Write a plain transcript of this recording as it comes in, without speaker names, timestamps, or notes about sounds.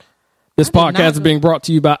This podcast is being brought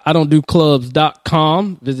to you by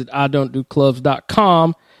IDon'tDoClubs.com. Visit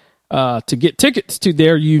IDon'tDoClubs.com to get tickets to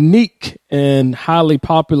their unique and highly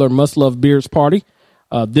popular Must Love Beers party.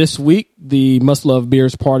 This week, the Must Love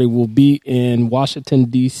Beers party will be in Washington,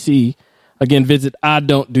 D.C. Again, visit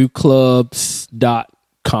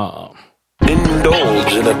IDon'tDoClubs.com.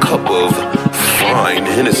 Indulge in a cup of fine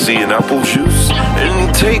Hennessy and apple juice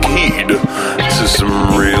and take heed to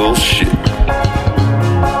some real shit.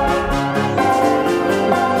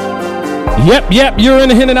 Yep, you're in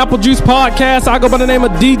the Henn&AppleJuice podcast. I go by the name of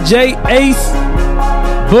DJ Ace.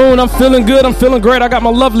 Boom, I'm feeling good. I'm feeling great. I got my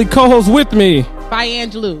lovely co-host with me.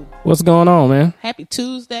 Angelou. What's going on, man? Happy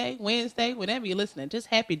Tuesday, Wednesday, whenever you're listening. Just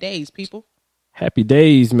happy days, people. Happy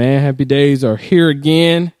days, man. Happy days are here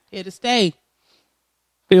again. Here to stay.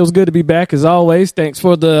 Feels good to be back as always. Thanks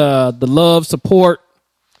for the love, support,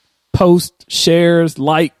 post, shares,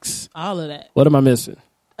 likes. All of that. What am I missing?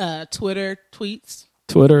 Twitter, tweets.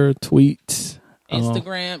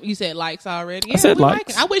 Instagram. You said likes already. Yeah, I said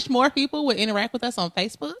likes. I wish more people would interact with us on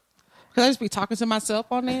Facebook. Because I just be talking to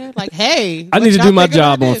myself on there. Like, hey. I need to do my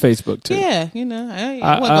job on Facebook, too. Yeah,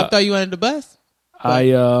 I wasn't going to throw you under the bus.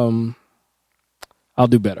 I'll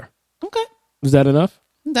do better. Okay. Is that enough?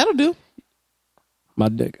 That'll do. My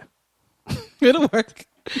nigga. It'll work.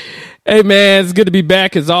 Hey, man, it's good to be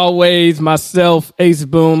back as always. Myself, Ace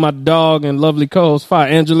Boone, my dog, and lovely co-host,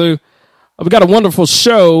 Angelou. We got a wonderful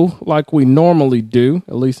show like we normally do,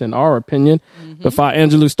 at least in our opinion. Mm-hmm. But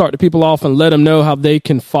Angelou, start the people off and let them know how they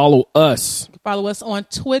can follow us. Follow us on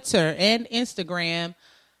Twitter and Instagram,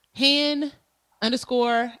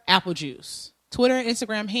 Henn_AppleJuice. Twitter and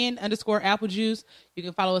Instagram, Henn_AppleJuice. You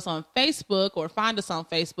can follow us on Facebook or find us on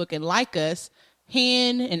Facebook and like us,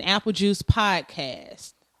 Henn&AppleJuice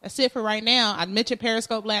Podcast. That's it for right now. I mentioned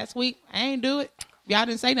Periscope last week. I ain't do it. Y'all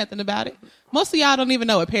didn't say nothing about it. Most of y'all don't even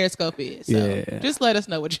know what Periscope is. So just let us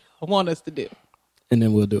know what you want us to do. And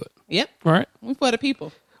then we'll do it. Yep. All right. We're for the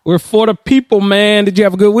people. We're for the people, man. Did you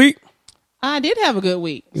have a good week? I did have a good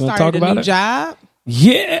week. You want to talk about a new job.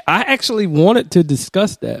 Yeah, I actually wanted to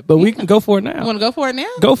discuss that, but we can go for it now. You want to go for it now?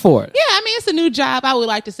 Go for it. Yeah, I mean, it's a new job. I would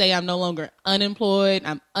like to say I'm no longer unemployed.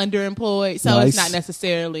 I'm underemployed. So It's not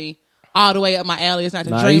necessarily all the way up my alley. It's not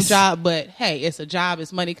the dream job, but hey, it's a job.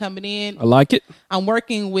 It's money coming in. I like it. I'm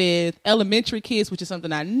working with elementary kids, which is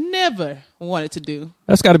something I never wanted to do.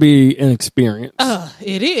 That's got to be an experience.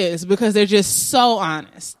 It is, because they're just so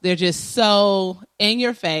honest. They're just so in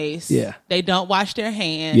your face. Yeah. They don't wash their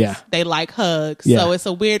hands. Yeah. They like hugs. Yeah. So it's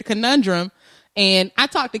a weird conundrum. And I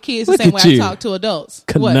talk to kids the same way I talk to adults.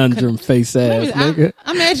 Conundrum face ass nigga.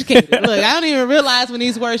 I'm educated. Look, I don't even realize when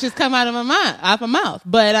these words just come out of my mouth.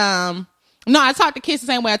 But no, I talk to kids the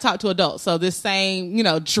same way I talk to adults. So this same,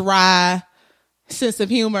 dry sense of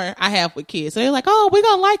humor I have with kids. So they're like, "Oh, we're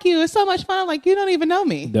gonna like you. It's so much fun." Like, you don't even know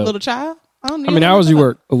me, little child. How many hours you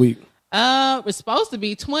work a week? It's supposed to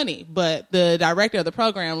be 20, but the director of the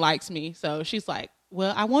program likes me, so she's like,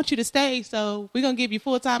 "Well, I want you to stay, so we're gonna give you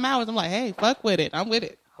full-time hours." I'm like, "Hey, fuck with it. I'm with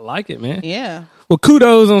it." I like it, man. Yeah. Well,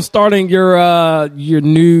 kudos on starting your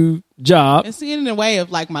new job. It's getting in the way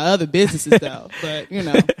of like my other businesses, though. But you're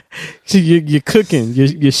cooking,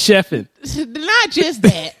 you're chefing. Not just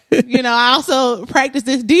that. I also practice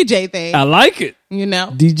this DJ thing. I like it.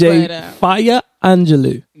 DJ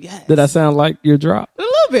Angelou. Yes. Did I sound like your drop? A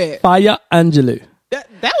little bit. Angelou. That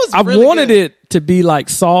was. I really wanted good. it to be like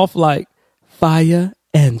soft, like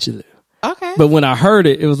Angelou. Okay. But when I heard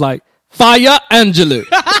it, it was like Angelou.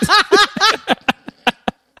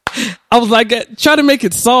 I was like, try to make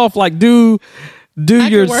it soft, like do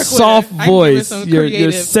your soft voice,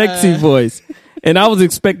 your sexy voice. And I was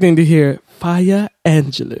expecting to hear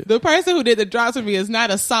Angelou. The person who did the drops for me is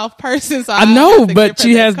not a soft person. So I know, but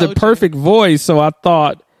she has the perfect voice. So I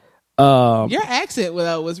thought, your accent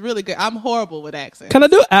was really good. I'm horrible with accents. Can I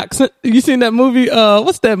do accent? You seen that movie?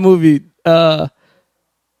 What's that movie?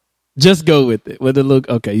 Just go with it. With the look.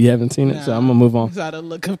 Okay, you haven't seen it, so I'm gonna move on. It's not a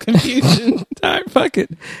look of confusion. All right, fuck it.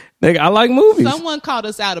 Nigga, I like movies. Someone called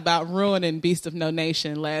us out about ruining Beast of No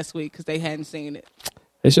Nation last week because they hadn't seen it.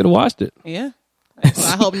 They should have watched it. Yeah. So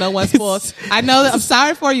I hope no one spoils. I know that I'm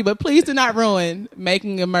sorry for you, but please do not ruin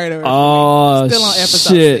Making a Murderer. Oh, still on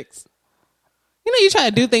episode 6. You try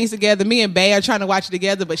to do things together. Me and Bay are trying to watch it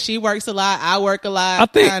together, but she works a lot. I work a lot. I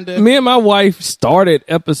think me and my wife started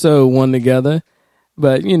episode 1 together.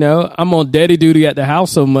 But, I'm on daddy duty at the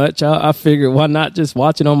house so much. I figured, why not just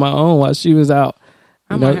watch it on my own while she was out,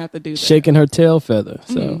 I might have to do that. Shaking her tail feather.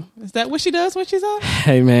 So is that what she does when she's out?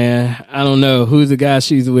 Hey, man, I don't know who's the guy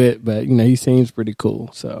she's with, but, he seems pretty cool.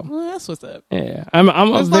 So that's what's up. Yeah. I'm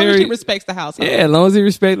as long as he respects the household. Yeah, as long as he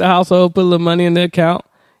respects the household, put a little money in the account.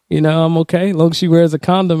 You know, I'm okay. As long as she wears a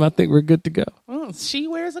condom, I think we're good to go. Oh, she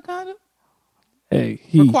wears a condom? Hey,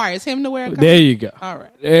 requires him to wear a condom? There you go. All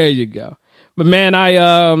right. There you go. But man,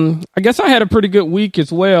 I guess I had a pretty good week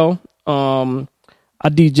as well. I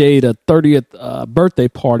DJ'd a 30th birthday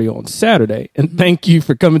party on Saturday, and thank you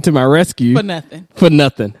for coming to my rescue. For nothing. For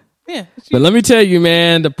nothing. Yeah. But let me tell you,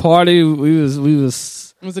 man, the party, we was.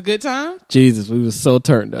 It was a good time? Jesus, we was so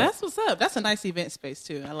turned up. That's what's up. That's a nice event space,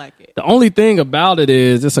 too. I like it. The only thing about it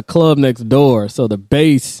is it's a club next door, so the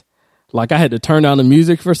bass, like I had to turn down the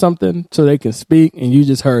music for something so they can speak, and you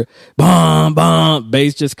just heard bomb, bomb,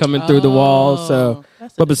 bass just coming through the walls. So,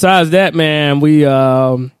 but besides that, man,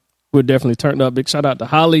 we're definitely turned up. Big shout out to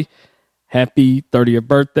Holly. Happy 30th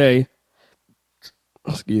birthday.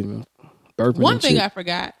 Excuse me. One thing I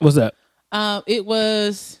forgot. What's that? It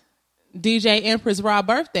was DJ Empress Raw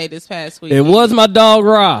birthday this past week. It was my dog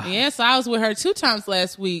Ra. Yeah, so I was with her 2 times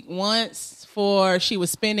last week. Once she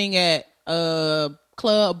was spinning at a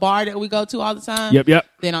bar that we go to all the time. Yep.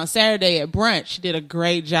 Then on Saturday at brunch, she did a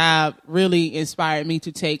great job. Really inspired me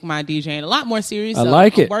to take my DJing a lot more serious. I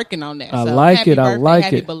like it. I'm working on that. I like it.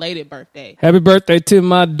 Happy belated birthday. Happy birthday to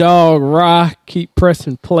my dog Ra. Keep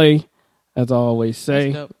pressing play. As I always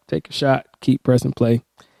say, take a shot. Keep pressing play.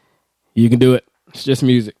 You can do it. It's just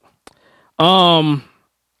music. Another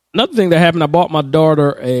thing that happened, I bought my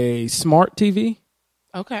daughter a smart TV.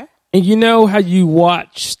 Okay. And you know how you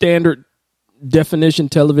watch standard definition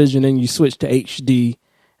television and you switch to HD?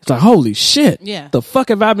 It's like, holy shit. Yeah. The fuck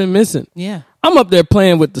have I been missing? Yeah. I'm up there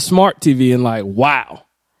playing with the smart TV and like, wow.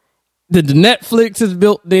 The Netflix is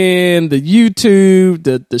built in, the YouTube,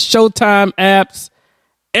 the Showtime apps,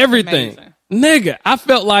 everything. Amazing. Nigga, I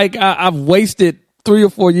felt like I've wasted 3 or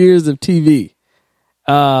 4 years of TV.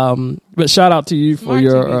 But shout out to you for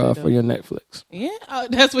your Netflix. Yeah,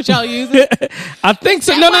 that's what y'all using. I think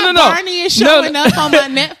so. That's No. why Barney is showing up on my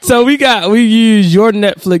Netflix. So we use your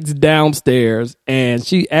Netflix downstairs, and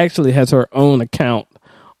she actually has her own account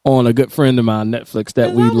on a good friend of mine Netflix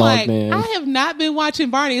that we logged in. I have not been watching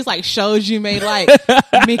Barney. It's like shows you made like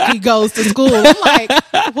Mickey Goes to School. I'm like,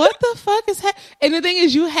 what the fuck is happening? And the thing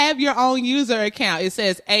is, you have your own user account. It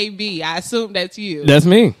says AB. I assume that's you. That's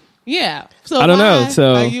me. Yeah. So I don't know.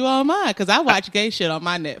 So are you on mine? Because I watch gay shit on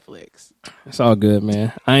my Netflix. It's all good,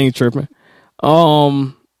 man. I ain't tripping.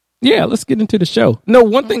 Yeah, let's get into the show. No,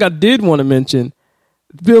 one thing I did want to mention: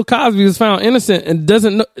 Bill Cosby was found innocent,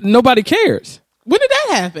 and nobody cares. When did that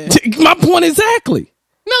happen? My point exactly.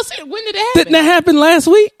 No, see, when did it happen? Didn't that happen last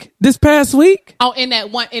week? This past week? Oh, in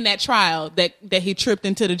that trial that he tripped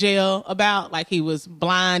into the jail about, like he was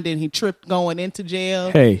blind and he tripped going into jail.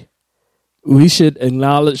 Hey, we should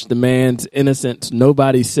acknowledge the man's innocence.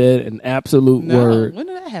 Nobody said an absolute word. When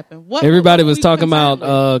did that happen? Everybody was talking about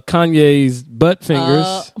Kanye's butt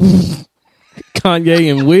fingers.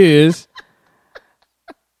 Kanye and Wiz.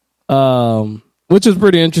 Which was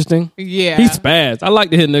pretty interesting. Yeah. He spazzed. I like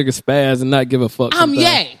to hear niggas spaz and not give a fuck. I'm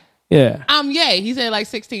yay. Yeah. I'm yay. He said it like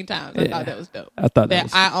 16 times. I thought that was dope. I thought that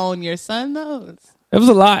was... I own your son, though. It was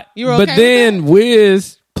a lot. You were okay but then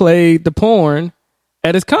Wiz played the porn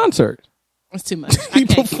at his concert. It's too much. He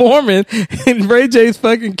performing and Ray J's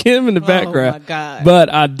fucking Kim in the background. Oh, my God.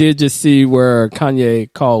 But I did just see where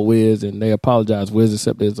Kanye called Wiz and they apologized. Wiz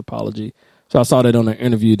accepted his apology. So I saw that on an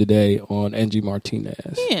interview today on Angie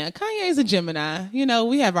Martinez. Yeah, Kanye's a Gemini. You know,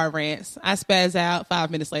 we have our rants. I spaz out.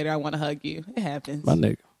 5 minutes later, I want to hug you. It happens. My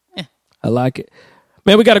nigga. Yeah. I like it.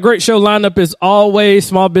 Man, we got a great show lined up as always.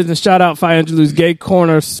 Small business shout out, Fire Angelou's Gay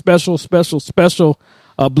Corner. Special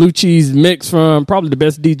blue cheese mix from probably the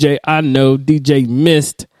best DJ I know, DJ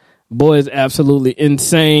Mist. Boy is absolutely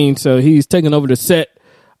insane. So he's taking over the set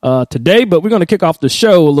today. But we're going to kick off the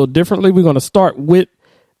show a little differently. We're going to start with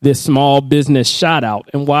this small business shout out.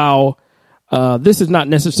 And while this is not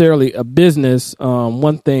necessarily a business,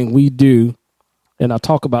 one thing we do, and I've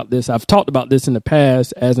talked about this in the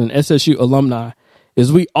past as an SSU alumni,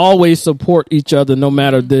 is we always support each other no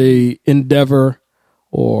matter the endeavor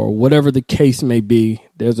or whatever the case may be.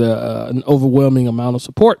 There's an overwhelming amount of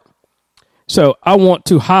support. So I want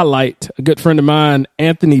to highlight a good friend of mine,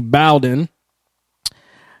 Anthony Bowden.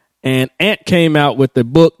 And Ant came out with the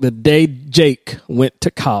book, The Day Jake Went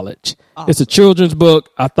to College. Awesome. It's a children's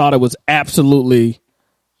book. I thought it was absolutely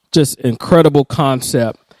just incredible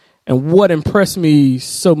concept. And what impressed me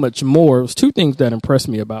so much more, it was 2 things that impressed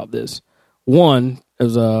me about this. One,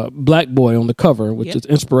 there's a black boy on the cover, which is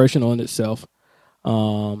inspirational in itself.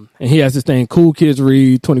 And he has this thing, Cool Kids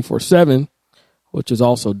Read 24/7, which is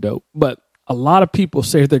also dope. But a lot of people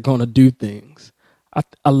say they're going to do things.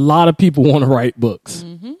 A lot of people want to write books.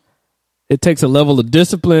 Mm-hmm. It takes a level of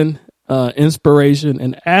discipline, inspiration,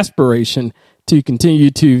 and aspiration to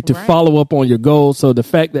continue to follow up on your goals. So the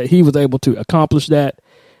fact that he was able to accomplish that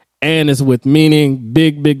and is with meaning,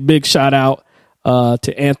 big shout out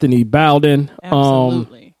to Anthony Bowden.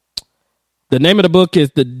 Absolutely. The name of the book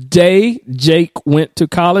is The Day Jake Went to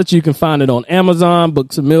College. You can find it on Amazon,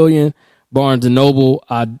 Books A Million, Barnes and Noble.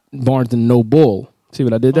 See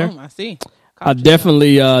what I did there? I see. I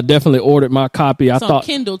definitely ordered my copy. It's on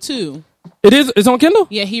Kindle too. It is. It's on Kindle.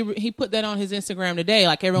 Yeah, he put that on his Instagram today.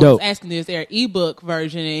 Like everyone was asking, is there an ebook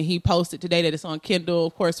version? And he posted today that it's on Kindle,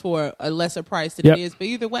 of course, for a lesser price than it is. But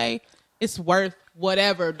either way, it's worth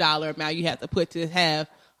whatever dollar amount you have to put to have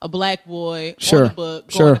a black boy on a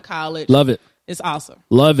book going to college. Love it. It's awesome.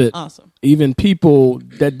 Love it. Awesome. Even people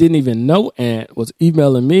that didn't even know Ant was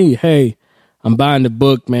emailing me, hey, I'm buying the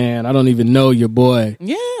book, man. I don't even know your boy.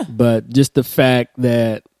 Yeah. But just the fact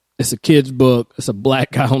that it's a kid's book, it's a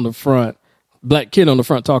black guy on the front, black kid on the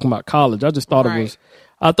front talking about college. I just thought it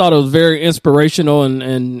was very inspirational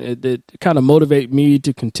and it kind of motivated me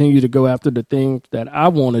to continue to go after the things that I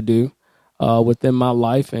want to do within my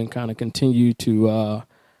life and kind of continue to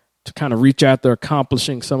kind of reach after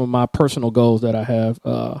accomplishing some of my personal goals that I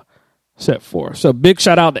have set for. So big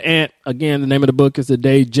shout out to Ant. Again, the name of the book is The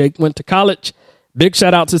Day Jake Went to College. Big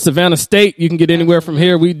shout out to Savannah State. You can get anywhere from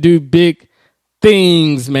here. We do big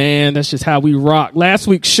things, man. That's just how we rock. Last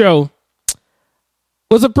week's show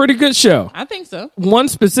was a pretty good show. I think so. One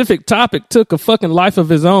specific topic took a fucking life of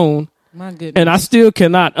his own. My goodness. And I still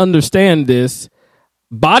cannot understand this.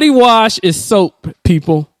 Body wash is soap,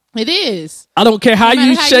 people. It is. I don't care how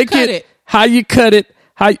you shake it, how you cut it.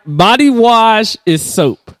 Body wash is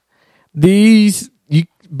soap.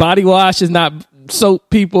 Body wash is not soap,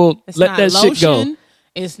 people. It's let that lotion. Shit go.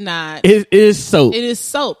 It's not. It is soap. It is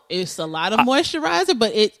soap. It's a lot of moisturizer,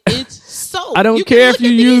 but it's soap. I don't care if you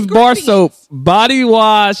use bar soap. Body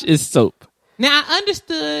wash is soap. Now, I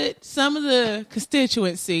understood some of the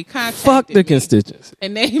constituency contacted Fuck the me, constituency.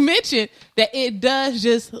 and they mentioned that it does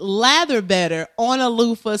just lather better on a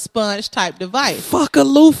loofah sponge type device. Fuck a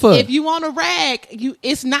loofah. If you want a rag,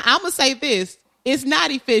 it's not. I'm gonna say this: it's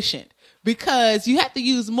not efficient because you have to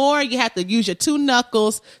use more. You have to use your two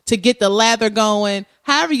knuckles to get the lather going.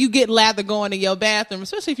 However, you get lather going in your bathroom,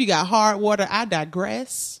 especially if you got hard water. I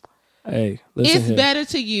digress. Hey, listen it's here. better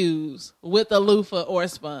to use with a loofah or a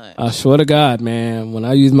sponge. I swear to God, man, when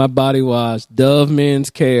I use my body wash, Dove Men's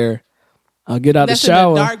Care, I'll get out the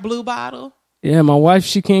shower. In a dark blue bottle? Yeah, my wife,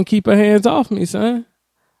 she can't keep her hands off me, son.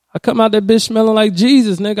 I come out that bitch smelling like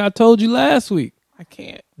Jesus, nigga. I told you last week. I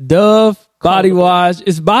can't. Dove body wash.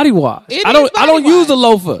 It's body wash. I don't use a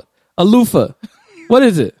loofah. A loofah. What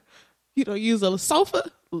is it? You don't use a sofa?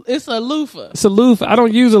 It's a loofah. It's a loofah. I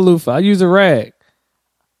don't use a loofah. I use a rag.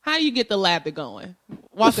 How you get the lather going?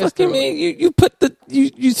 Walk us through. You put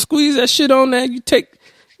you squeeze that shit on there. You take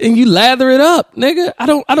and you lather it up, nigga. I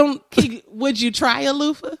don't. Would you try a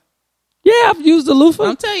loofah? Yeah, I've used a loofah.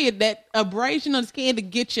 I'm telling you that abrasion on the skin to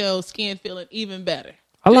get your skin feeling even better.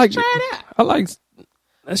 Try it out. I like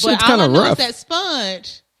that shit's kind of rough. That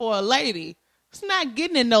sponge for a lady, it's not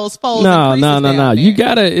getting in those folds. No. You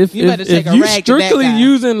gotta if you strictly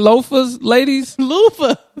using loafers, ladies.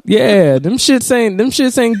 Loofah. Yeah, them shits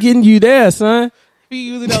ain't getting you there, son. If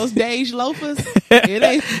you using those Dage loafers,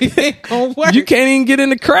 it ain't gonna work. You can't even get in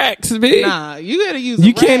the cracks, bitch. Nah, you gotta use.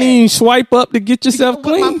 You can't even swipe up to get yourself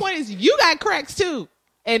clean. My point is, you got cracks too,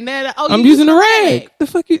 and then I'm using a rag. The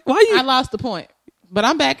fuck? Why you? I lost the point, but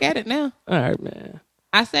I'm back at it now. All right, man.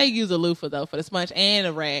 I say use a loofah though for the sponge and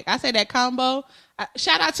a rag. I say that combo.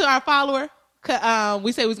 Shout out to our follower.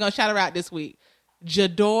 We said we was gonna shout her out this week.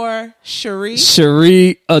 Jador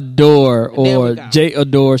Cherie Adore or J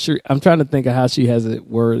Adore Cherie. I'm trying to think of how she has it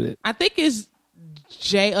worded. I think it's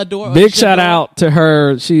J Adore. Big shout out to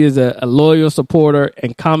her. She is a loyal supporter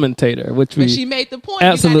and commentator, which she made the point.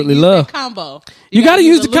 Absolutely you love. Combo. You got to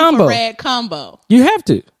use the combo. Rag combo. You have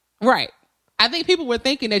to. Right. I think people were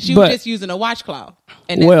thinking that you were just using a washcloth.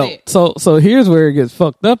 And that's it. So here's where it gets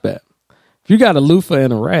fucked up at. If you got a loofah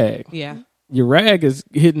and a rag, your rag is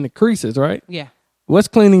hitting the creases, right? Yeah. What's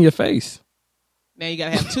cleaning your face? Now you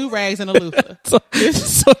gotta have two rags and a loofah.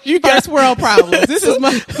 so you got first world problems. This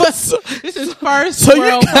is first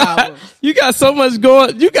world problems. You got so much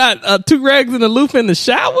going. You got 2 rags and a loofah in the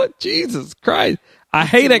shower. Jesus Christ! I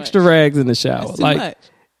hate extra rags in the shower. That's too much.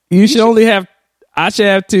 You should only have. I should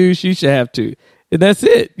have 2. She should have 2. And that's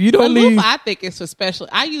it. You don't need. Loofah, I think it's for special.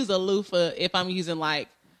 I use a loofah if I'm using I'm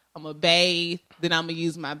gonna bathe. Then I'm gonna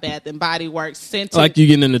use my Bath and Body Works scented. Like you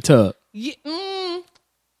getting in the tub. Yeah,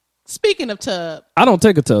 speaking of tub, I don't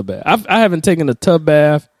take a tub bath. I haven't taken a tub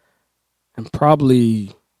bath, and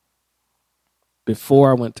probably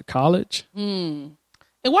before I went to college.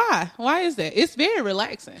 And why? Why is that? It's very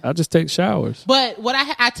relaxing. I just take showers. But what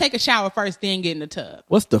I take a shower first, then get in the tub.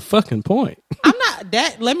 What's the fucking point? I'm not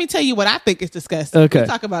that. Let me tell you what I think is disgusting. Okay. We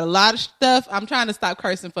talk about a lot of stuff. I'm trying to stop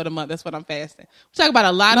cursing for the month. That's what I'm fasting. We talk about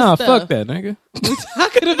a lot of stuff. Nah, fuck that, nigga. We're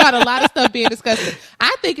talking about a lot of stuff being disgusting.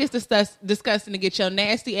 I think it's disgusting to get your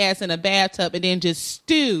nasty ass in a bathtub and then just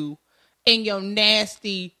stew in your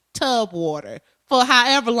nasty tub water for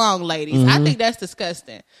however long, ladies. Mm-hmm. I think that's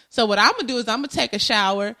disgusting. So what I'm going to do is I'm going to take a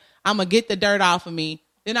shower. I'm going to get the dirt off of me.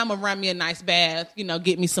 Then I'm going to run me a nice bath,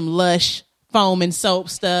 get me some Lush foam and soap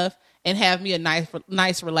stuff and have me a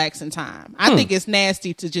nice relaxing time. I think it's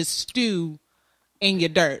nasty to just stew in your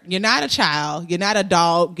dirt. You're not a child. You're not a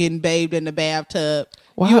dog getting bathed in the bathtub.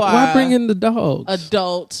 Why bring in the dogs?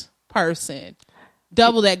 Adult person.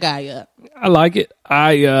 Double that guy up. I like it.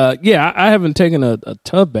 I haven't taken a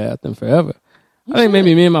tub bath in forever. I think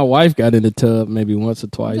maybe me and my wife got in the tub maybe once or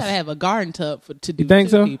twice. You gotta have a garden tub to do. You think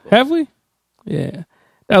so? People. Have we? Yeah.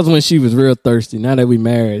 That was when she was real thirsty. Now that we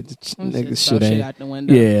married, nigga shit ain't. Out the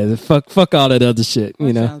window. Yeah, fuck all that other shit.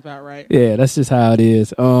 That sounds about right. Yeah, that's just how it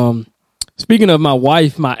is. Speaking of my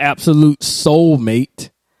wife, my absolute soulmate.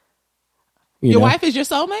 Your wife is your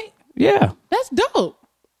soulmate? Yeah. That's dope.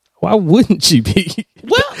 Why wouldn't she be?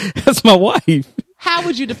 Well, that's my wife. How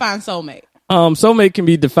would you define soulmate? Soulmate can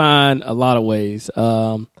be defined a lot of ways.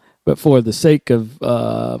 But for the sake of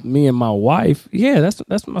me and my wife, yeah,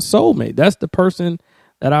 that's my soulmate. That's the person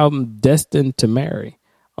that I'm destined to marry.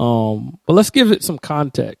 But let's give it some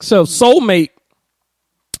context. So soulmate,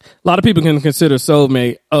 a lot of people can consider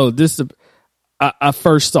soulmate, I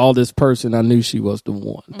first saw this person, I knew she was the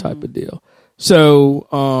one type of deal.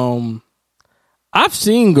 So I've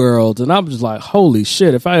seen girls and I'm just like, holy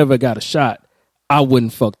shit, if I ever got a shot, I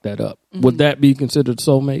wouldn't fuck that up. Mm-hmm. Would that be considered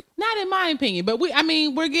soulmate? Not in my opinion, but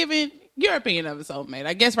we're giving your opinion of a soulmate.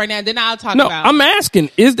 I guess right now, then I'll talk about. No, I'm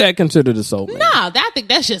asking, is that considered a soulmate? No, I think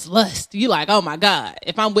that's just lust. You like, oh my God,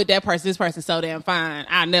 if I'm with that person, this person's so damn fine,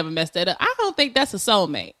 I'll never mess that up. I don't think that's a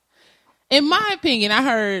soulmate. In my opinion, I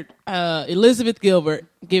heard Elizabeth Gilbert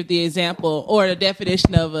give the example or the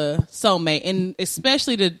definition of a soulmate, and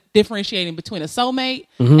especially the differentiating between a soulmate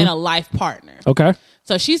and a life partner. Okay.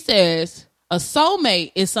 So she says a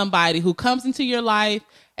soulmate is somebody who comes into your life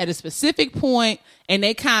at a specific point and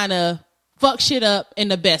they kind of fuck shit up in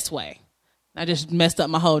the best way. I just messed up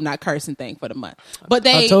my whole not cursing thing for the month. But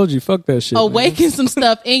I told you, fuck that shit. Awaken some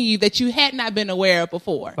stuff in you that you had not been aware of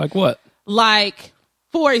before. Like what? Like,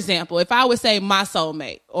 for example, if I would say my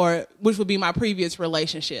soulmate, or which would be my previous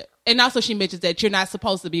relationship, and also she mentions that you're not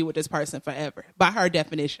supposed to be with this person forever, by her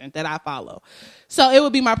definition that I follow. So it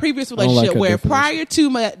would be my previous relationship where prior to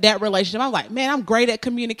that relationship, I'm like, man, I'm great at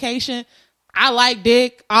communication. I like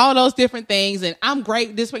dick, all those different things, and I'm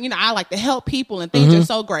great. I like to help people, and things are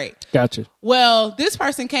so great. Gotcha. Well, this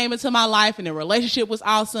person came into my life, and the relationship was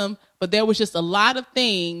awesome, but there was just a lot of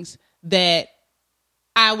things that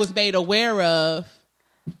I was made aware of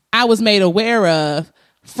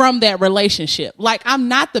from that relationship. Like, I'm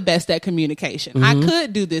not the best at communication. I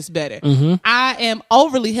could do this better. I am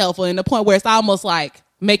overly helpful in the point where it's almost like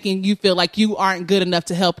making you feel like you aren't good enough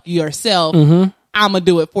to help yourself. I'm going to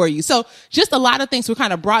do it for you. So just a lot of things were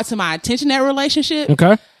kind of brought to my attention in that relationship.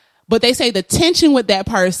 Okay. But they say the tension with that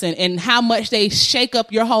person and how much they shake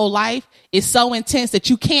up your whole life is so intense that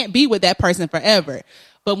you can't be with that person forever.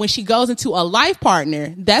 But when she goes into a life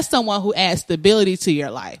partner, that's someone who adds stability to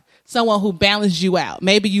your life. Someone who balances you out.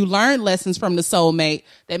 Maybe you learn lessons from the soulmate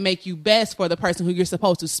that make you best for the person who you're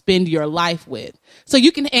supposed to spend your life with. So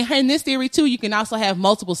you can, and in this theory too, you can also have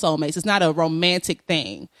multiple soulmates. It's not a romantic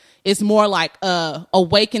thing. It's more like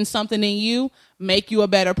awaken something in you, make you a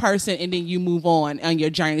better person, and then you move on your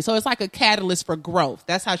journey. So it's like a catalyst for growth.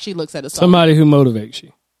 That's how she looks at a soulmate. Somebody who motivates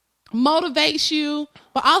you,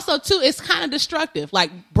 but also too, it's kind of destructive,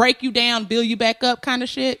 like break you down, build you back up kind of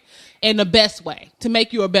shit in the best way to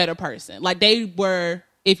make you a better person. Like they were,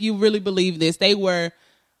 if you really believe this, they were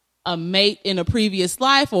a mate in a previous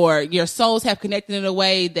life, or your souls have connected in a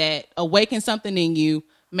way that awaken something in you,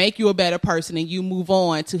 make you a better person, and you move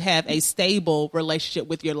on to have a stable relationship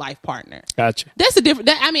with your life partner. Gotcha. That's a different,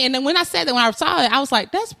 and then when I said that, when I saw it, I was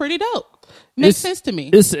like, that's pretty dope. Makes sense to me.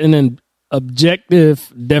 It's an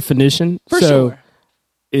objective definition. For sure.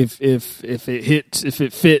 If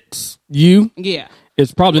it fits you, yeah,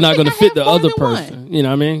 it's probably not going to fit the other person. One. You know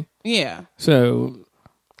what I mean? Yeah. So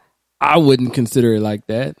I wouldn't consider it like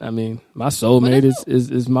that. I mean, my soulmate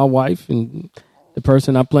is my wife and the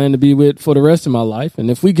person I plan to be with for the rest of my life. And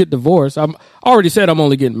if we get divorced, I already said I'm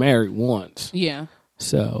only getting married once. Yeah.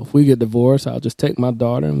 So if we get divorced, I'll just take my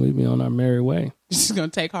daughter and we'll be on our merry way. You're just going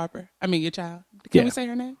to take Harper? I mean, your child. Can we say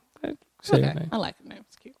her name? Say her name. I like her name.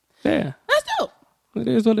 It's Yeah. That's dope. It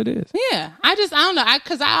is what it is. Yeah. I don't know.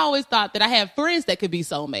 Because I always thought that I have friends that could be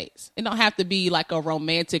soulmates. It don't have to be like a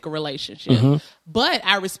romantic relationship. Mm-hmm. But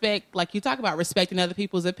I respect, like you talk about respecting other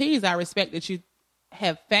people's opinions. I respect that you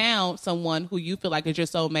have found someone who you feel like is your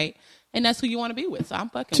soulmate, and that's who you want to be with. So I'm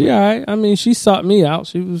fucking. She all right. I mean, she sought me out.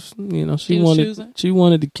 She was, she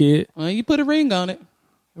wanted the kid. Well, you put a ring on it,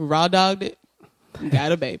 raw dogged it, and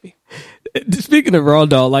got a baby. Speaking of raw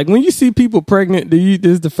dog, like when you see people pregnant, this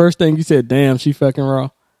is the first thing you said, damn, she fucking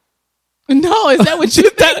raw. No, is that what you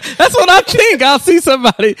think? That's what I think. I'll see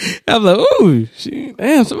somebody. I'm like, ooh,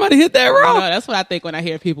 damn, somebody hit that raw. No, that's what I think when I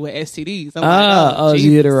hear people with STDs. I'm like,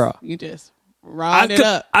 she hit it raw. You just rawed it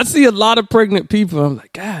up. I see a lot of pregnant people. I'm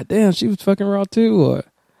like, God damn, she was fucking raw too. Or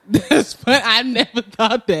But I never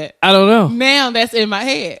thought that. I don't know. Now that's in my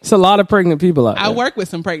head. It's a lot of pregnant people out there. I work with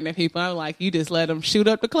some pregnant people. I'm like, you just let them shoot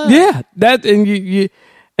up the club. Yeah, that and you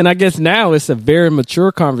and I guess now it's a very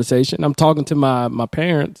mature conversation. I'm talking to my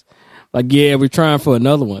parents. Like, yeah, we're trying for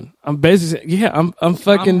another one. I'm basically saying, I'm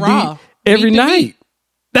fucking raw. every night.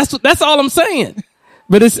 That's all I'm saying.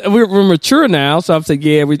 But we're mature now, so I'm saying,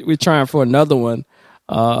 yeah, we're trying for another one.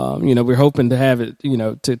 We're hoping to have it,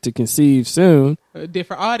 to conceive soon. A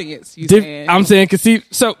different audience, saying. I'm saying conceive.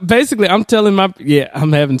 So basically, I'm telling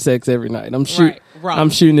I'm having sex every night. I'm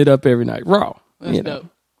shooting it up every night. Raw. That's dope.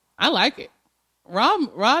 I like it.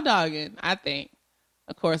 Raw dogging, I think.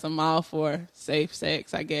 Of course, I'm all for safe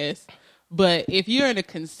sex, I guess. But if you're in a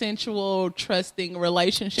consensual, trusting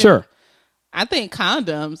relationship, sure. I think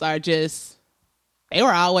condoms are they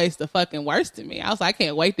were always the fucking worst to me. I was like, I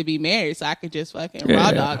can't wait to be married so I could just fucking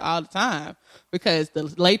raw dog all the time. Because the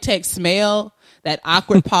latex smell, that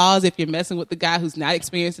awkward pause if you're messing with the guy who's not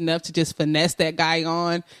experienced enough to just finesse that guy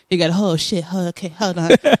on. You got, oh shit, okay, hold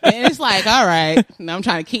on. And it's like, all right. And I'm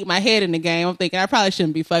trying to keep my head in the game. I'm thinking I probably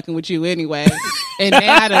shouldn't be fucking with you anyway. And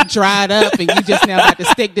now I done dried up and you just now got to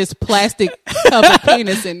stick this plastic covered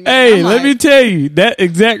penis in me. Hey, let me tell you, that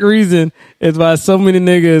exact reason is why so many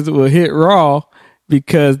niggas will hit raw,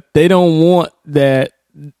 because they don't want that.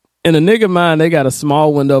 In a nigga mind, they got a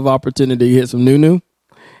small window of opportunity to hit some new.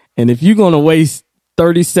 And if you're going to waste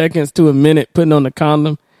 30 seconds to a minute putting on the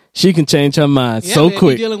condom, she can change her mind so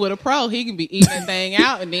quick. Dealing with a pro, he can be eating that thing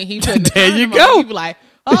out and then he put the there condom you go. on. He be like,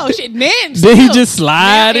 oh shit, then he just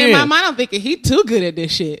slide in. In my mind, I'm thinking he too good at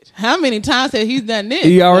this shit. How many times have he done this?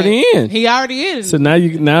 He already in. So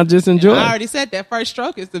now just enjoy. I already said that first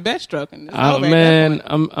stroke is the best stroke. Man,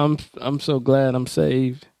 I'm so glad I'm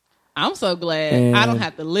saved. I'm so glad I don't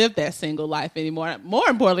have to live that single life anymore. More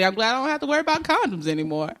importantly, I'm glad I don't have to worry about condoms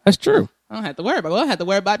anymore. That's true. I don't have to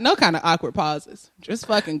worry about no kind of awkward pauses. Just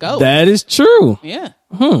fucking go. That is true. Yeah.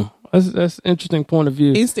 That's an interesting point of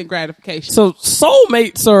view. Instant gratification. So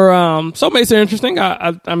soulmates are interesting.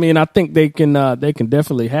 I mean, I think they can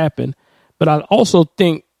definitely happen, but I also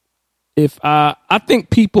think I think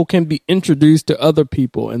people can be introduced to other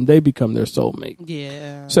people and they become their soulmate.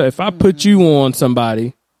 Yeah. So if I put you on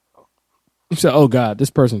somebody, you say, oh God, this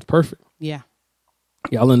person's perfect. Yeah.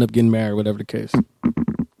 Y'all end up getting married, whatever the case.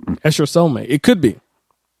 That's your soulmate. It could be.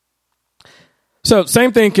 So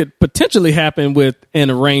same thing could potentially happen with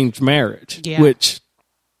an arranged marriage, which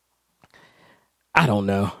I don't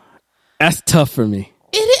know. That's tough for me.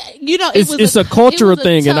 It's a cultural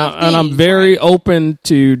thing, and I'm very open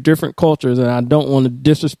to different cultures, and I don't want to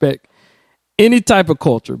disrespect any type of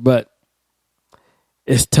culture, but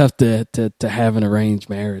it's tough to have an arranged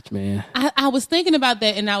marriage, man. I was thinking about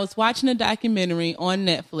that, and I was watching a documentary on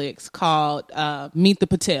Netflix called Meet the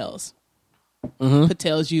Patels. Mm-hmm.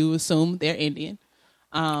 Patels, you assume they're Indian.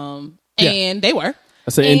 And they were.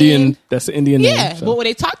 That's an Indian name. Yeah, So. but what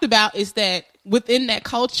they talked about is that within that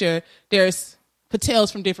culture, there's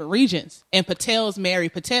Patels from different regions, and Patels marry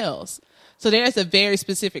Patels. So there's a very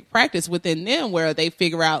specific practice within them where they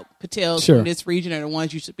figure out Patels from this region are the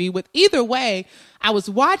ones you should be with. Either way, I was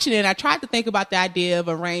watching it and I tried to think about the idea of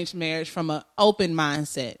arranged marriage from an open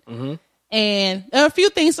mindset. Mm-hmm. And there are a few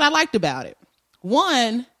things I liked about it.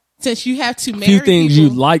 One, since you have to marry people. A few things you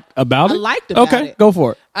liked about it? I liked about it. Okay, go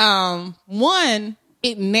for it. One,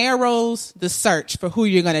 it narrows the search for who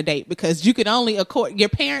you're going to date because you can only your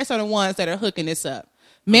parents are the ones that are hooking this up.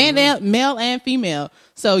 Male and female.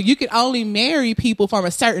 So you can only marry people from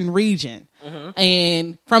a certain region. Mm-hmm.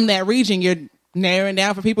 And from that region, you're narrowing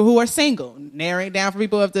down for people who are single, narrowing down for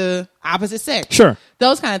people of the opposite sex. Sure.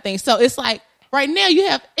 Those kind of things. So it's like right now you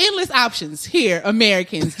have endless options here,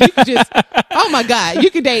 Americans. You can just, oh my God, you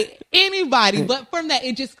can date anybody. But from that,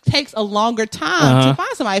 it just takes a longer time to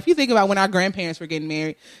find somebody. If you think about when our grandparents were getting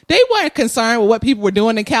married, they weren't concerned with what people were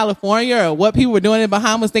doing in California or what people were doing in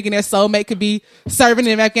Bahamas, thinking their soulmate could be serving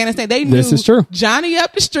in Afghanistan. They knew this is true. Johnny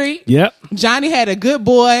up the street. Yep. Johnny had a good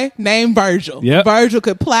boy named Virgil. Yep. Virgil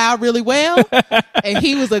could plow really well, and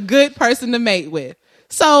he was a good person to mate with.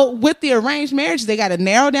 So with the arranged marriages, they got to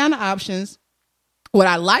narrow down the options. What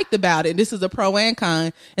I liked about it, this is a pro and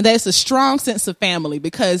con, and that it's a strong sense of family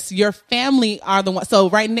because your family are the one. So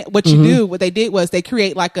right now, what they did was they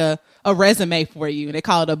create like a resume for you, and they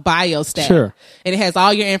call it a biostat. Sure. And it has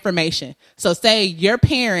all your information. So say your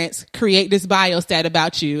parents create this biostat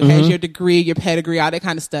about you, it has your degree, your pedigree, all that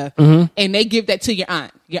kind of stuff, and they give that to your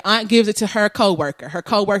aunt. Your aunt gives it to her coworker. Her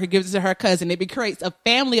coworker gives it to her cousin. It creates a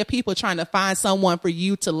family of people trying to find someone for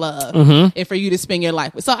you to love and for you to spend your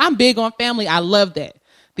life with. So I'm big on family. I love that.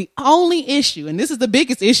 The only issue, and this is the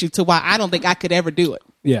biggest issue to why I don't think I could ever do it.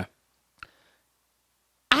 Yeah.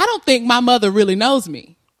 I don't think my mother really knows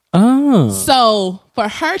me. Oh. So for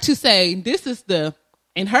her to say, this is the,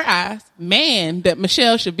 in her eyes, man that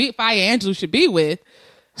Michelle should be, Fire Angela should be with,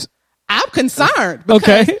 I'm concerned.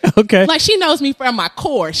 Because, Okay. Like, she knows me from my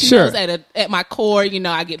core. She Sure. knows at my core,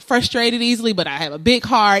 I get frustrated easily, but I have a big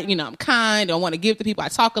heart. I'm kind. I want to give to people. I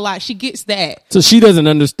talk a lot. She gets that. So she doesn't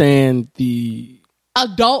understand the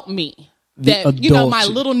Adult me. That, adult my you.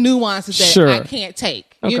 little nuances that Sure. I can't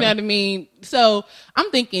take. You Okay. know what I mean? So I'm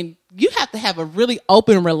thinking you have to have a really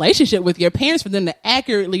open relationship with your parents for them to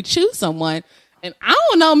accurately choose someone. And I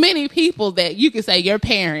don't know many people that you can say your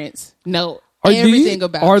parents know everything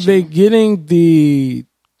about Are you. they getting the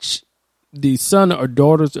son or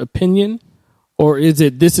daughter's opinion, or is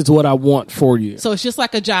it this is what I want for you? So it's just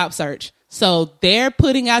like a job search. So they're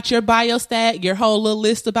putting out your biostat, your whole little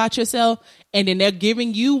list about yourself, and then they're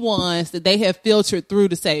giving you ones that they have filtered through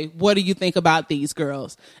to say, what do you think about these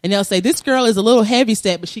girls? And they'll say, this girl is a little heavy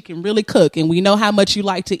set, but she can really cook, and we know how much you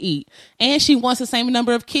like to eat. And she wants the same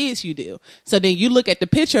number of kids you do. So then you look at the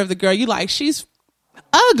picture of the girl, you like, she's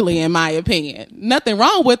ugly in my opinion. Nothing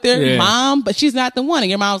wrong with her, mom, but she's not the one. And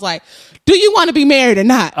your mom's like, do you want to be married or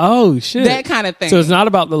not? Oh, shit. That kind of thing. So it's not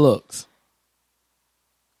about the looks.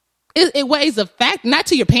 It weighs a fact, not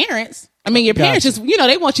to your parents. I mean, your parents just,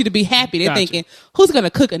 they want you to be happy. They're thinking, who's going to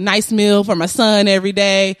cook a nice meal for my son every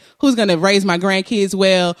day? Who's going to raise my grandkids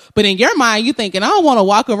well? But in your mind, you're thinking, I don't want to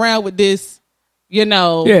walk around with this,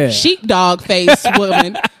 sheepdog face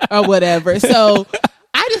woman or whatever. So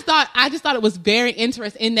I just thought it was very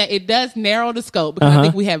interesting in that it does narrow the scope because I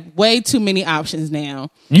think we have way too many options now.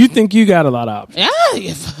 You think you got a lot of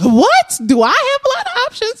options? Yeah. What? Do I have a lot of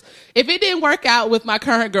options? If it didn't work out with my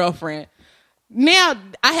current girlfriend, now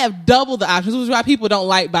I have double the options, which is why people don't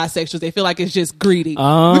like bisexuals. They feel like it's just greedy.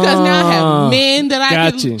 Because now I have men that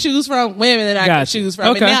I can choose from, women that I can choose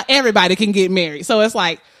from, and now everybody can get married. So it's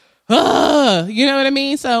like, you know what I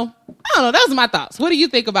mean? So I don't know. Those are my thoughts. What do you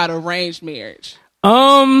think about arranged marriage?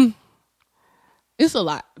 It's a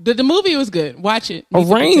lot. The movie was good. Watch it.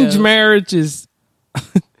 Arranged marriage is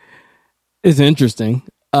interesting.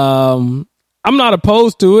 I'm not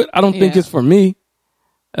opposed to it. I don't think it's for me.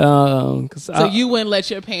 So you wouldn't let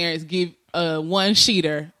your parents give one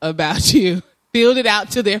sheeter about you, build it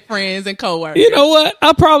out to their friends and coworkers. You know what?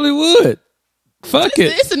 I probably would. Fuck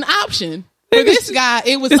it. It's an option. For this guy,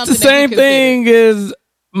 it was it's something the same thing as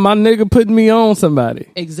my nigga putting me on somebody.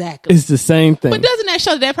 Exactly. It's the same thing. But doesn't that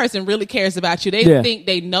show that person really cares about you? They think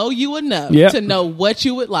they know you enough to know what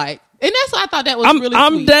you would like. And that's why I thought that was really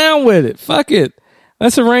I'm sweet. down with it. Fuck it.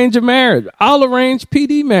 Let's arrange a marriage. I'll arrange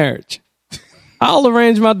PD marriage. I'll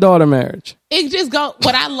arrange my daughter marriage. It just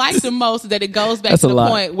what I like the most is that it goes back to the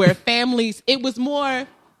point where families, it was more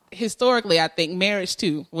historically, I think marriage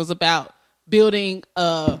too was about building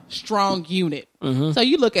a strong unit. So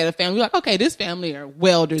you look at a family, you're like, okay, this family are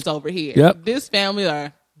welders over here. Yep. This family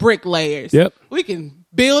are bricklayers. Yep. We can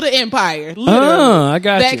build an empire. Literally. I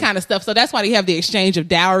got that you. kind of stuff. So that's why they have the exchange of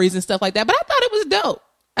dowries and stuff like that. But I thought it was dope.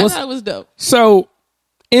 I thought it was dope. So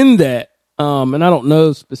in that, and I don't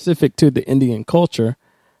know specific to the Indian culture,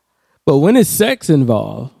 but when is sex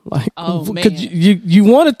involved, like, man. you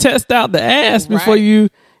want to test out the ass before before you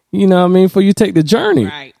take the journey.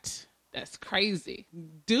 Right. That's crazy.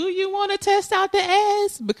 Do you want to test out the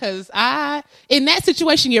ass? Because in that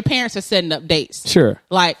situation, your parents are setting up dates. Sure.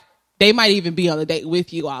 Like, they might even be on the date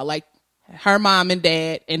with you all. Like, her mom and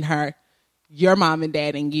dad and your mom and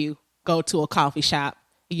dad and you go to a coffee shop.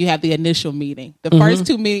 You have the initial meeting. The first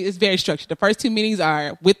two meetings is very structured. The first two meetings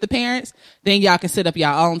are with the parents. Then y'all can set up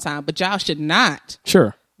y'all own time. But y'all should not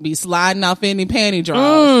be sliding off any panty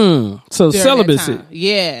draws. So celibacy.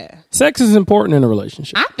 Yeah. Sex is important in a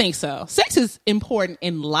relationship. I think so. Sex is important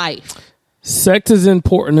in life. Sex is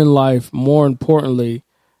important in life. More importantly,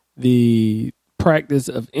 the practice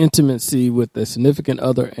of intimacy with a significant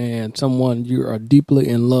other and someone you are deeply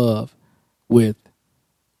in love with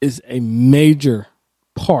is a major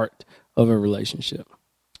part of a relationship.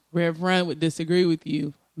 Rev Run would disagree with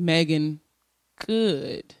you. Megan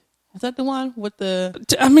Good. Is that the one with the...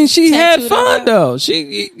 I mean, she had fun, though.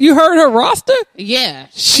 You heard her roster? Yeah.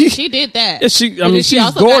 She did that. She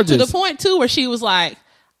also gorgeous. got to the point, too, where she was like,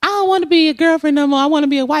 I don't want to be a girlfriend no more. I want to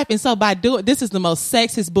be a wife. And so by doing... This is the most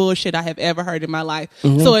sexist bullshit I have ever heard in my life.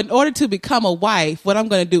 Mm-hmm. So in order to become a wife, what I'm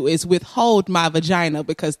going to do is withhold my vagina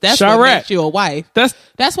because that's what makes you a wife. That's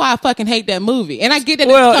why I fucking hate that movie. And I get that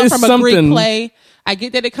it comes from a Greek play. I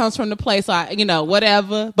get that it comes from the play, so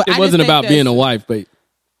whatever. But it wasn't about being a wife, but...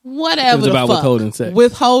 Whatever. It was about withholding sex.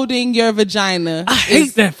 Withholding your vagina. I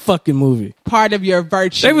hate that fucking movie. Part of your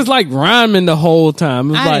virtue. They was like rhyming the whole time.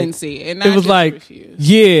 It was I didn't see it. And it was like, refused.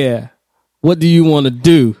 Yeah, what do you want to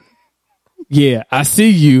do? Yeah, I see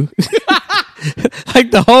you. Like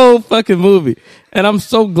the whole fucking movie. And I'm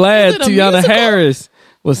so glad Tiana Harris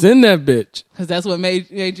was in that bitch. Because that's what made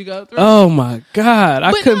you go through. Oh my God.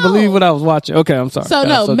 I couldn't believe what I was watching. Okay, I'm sorry.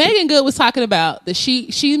 So Megan Good was talking about that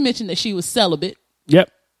she mentioned that she was celibate. Yep.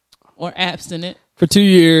 Or abstinent. For 2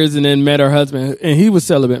 years and then met her husband and he was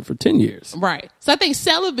celibate for 10 years. Right. So I think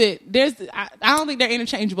celibate, I don't think they're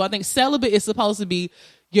interchangeable. I think celibate is supposed to be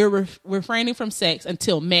you're refraining from sex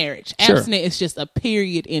until marriage. Sure. Abstinent is just a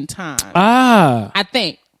period in time. I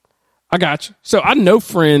think. I got you. So I know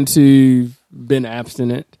friends who've been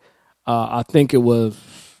abstinent. I think it was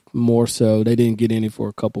more so they didn't get any for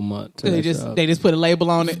a couple months. They just put a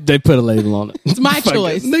label on it. They put a label on it. It's my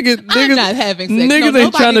choice. Niggas, I'm not having sex. Niggas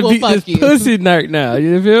ain't trying to beat this pussy night now.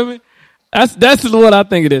 You feel me? That's what I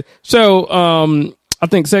think it is. So I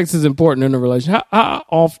think sex is important in a relationship. How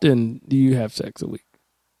often do you have sex a week?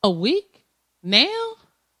 A week? Now?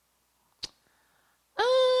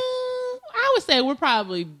 I would say we're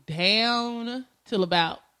probably down till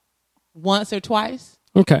about once or twice.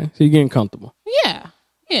 Okay, so you're getting comfortable. Yeah.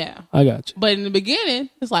 I got you. But in the beginning,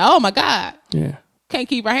 it's like, oh my God. Yeah. Can't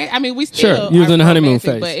keep our hand. I mean, we still you was in the honeymoon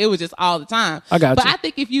phase. But it was just all the time. I got you. But I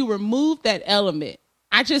think if you remove that element,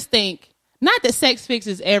 I just think, not that sex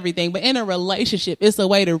fixes everything, but in a relationship, it's a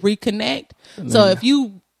way to reconnect. So if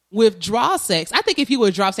you withdraw sex, I think if you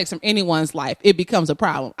withdraw sex from anyone's life, it becomes a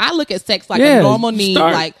problem. I look at sex like a normal need,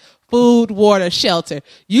 like food, water, shelter.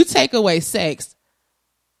 You take away sex,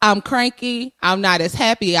 I'm cranky. I'm not as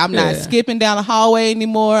happy. I'm not skipping down the hallway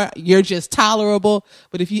anymore. You're just tolerable.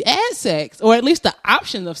 But if you add sex, or at least the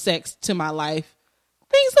option of sex to my life,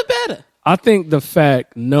 things are better. I think the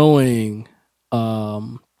fact knowing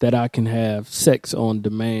that I can have sex on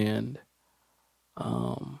demand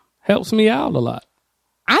helps me out a lot.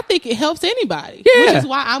 I think it helps anybody. Yeah. Which is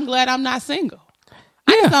why I'm glad I'm not single.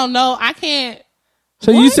 I just don't know. I can't. So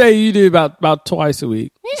you say you do about twice a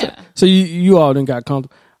week. Yeah. So you all done got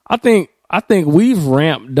comfortable. I think we've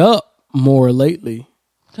ramped up more lately.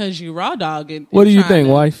 Because you raw dogging. What do you think,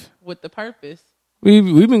 wife? With the purpose. We've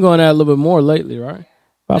been going at it a little bit more lately, right?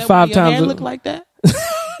 About 5 times. Your hair look like that?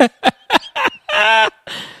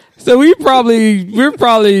 So we're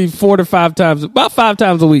probably 4 to 5 times, about 5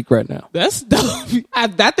 times a week right now. That's dope. I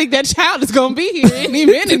think that child is going to be here any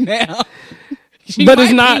minute now. But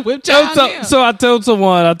it's not. So I told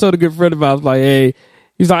a good friend of mine, I was like, hey,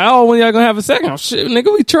 he's like, oh, when y'all gonna have a second? Oh, shit,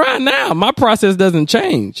 nigga, we trying now. My process doesn't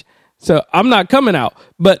change. So I'm not coming out.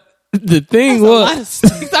 But the thing was,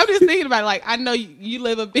 I'm just thinking about it. Like, I know you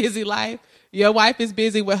live a busy life. Your wife is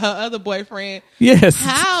busy with her other boyfriend. Yes.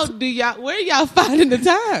 Where y'all finding the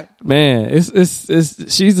time? Man,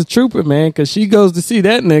 it's she's a trooper, man, because she goes to see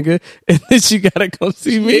that nigga and then she gotta go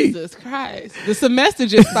see me. Jesus Christ. The semester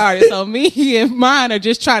just started, so me and mine are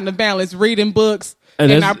just trying to balance reading books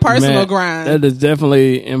and our personal grind. That is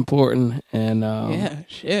definitely important. And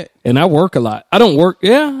shit. And I work a lot. I don't work.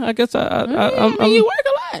 Yeah, I guess you work a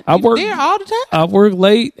lot. I work there all the time. I work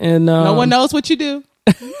late, and no one knows what you do.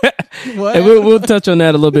 And we'll touch on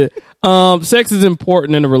that a little bit. Sex is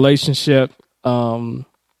important in a relationship. So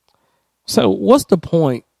what's the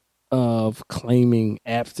point of claiming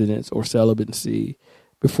abstinence or celibacy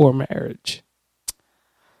before marriage?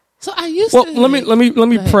 So I used to. Let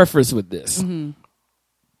me preface with this. Mm-hmm.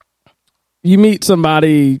 You meet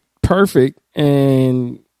somebody perfect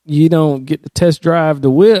and you don't get to test drive the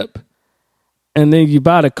whip, and then you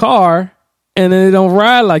buy the car and then it don't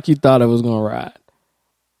ride like you thought it was going to ride.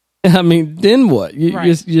 I mean, then what?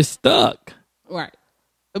 You're stuck. Right.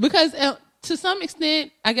 Because to some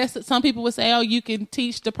extent, I guess that some people would say, oh, you can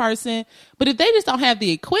teach the person. But if they just don't have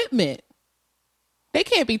the equipment, they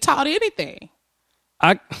can't be taught anything.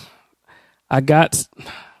 I got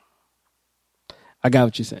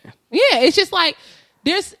what you're saying. Yeah, it's just like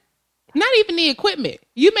there's not even the equipment.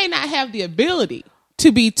 You may not have the ability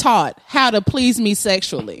to be taught how to please me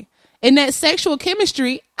sexually. And that sexual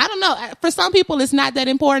chemistry, I don't know. For some people, it's not that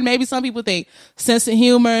important. Maybe some people think sense of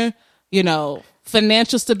humor,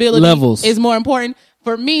 financial stability levels is more important.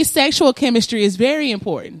 For me, sexual chemistry is very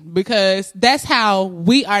important because that's how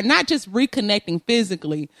we are not just reconnecting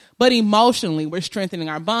physically, but emotionally. We're strengthening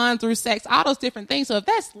our bond through sex, all those different things. So if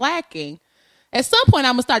that's lacking, at some point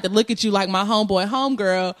I'm going to start to look at you like my homeboy,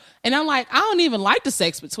 homegirl. And I'm like, I don't even like the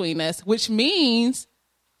sex between us, which means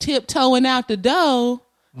tiptoeing out the door.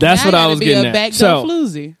 That's what I was getting at. Backdoor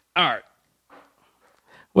floozy. All right.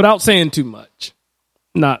 Without saying too much,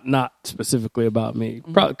 not specifically about me.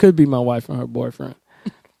 Probably could be my wife and her boyfriend.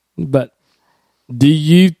 But do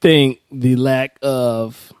you think the lack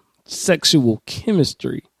of sexual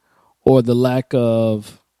chemistry or the lack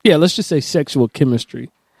of, let's just say sexual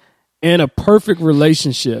chemistry in a perfect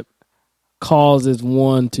relationship causes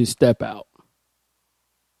one to step out?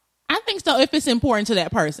 I think so if it's important to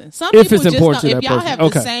that person. Some people just don't. If y'all have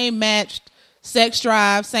the same matched sex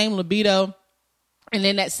drive, same libido, and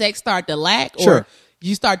then that sex start to lack or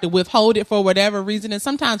you start to withhold it for whatever reason. And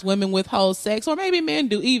sometimes women withhold sex, or maybe men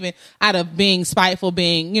do, even out of being spiteful,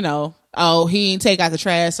 being, oh, he ain't take out the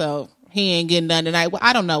trash, so he ain't getting done tonight. Well,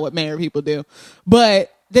 I don't know what married people do,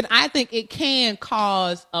 but then I think it can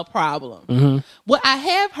cause a problem. Mm-hmm. What I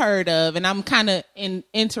have heard of, and I'm kind of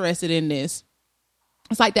interested in this,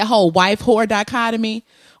 it's like that whole wife whore dichotomy,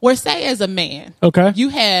 where say as a man, you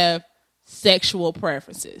have sexual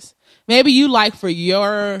preferences. Maybe you like for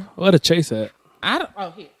your... What a chase at.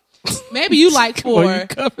 Here. Maybe you like for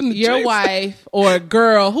your wife or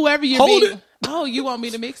girl, whoever you're being. Oh, you want me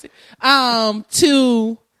to mix it?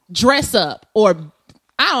 To dress up or,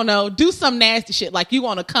 I don't know, do some nasty shit. Like you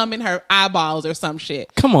want to come in her eyeballs or some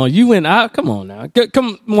shit. Come on, you went out. Come on now.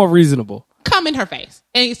 Come more reasonable. Come in her face.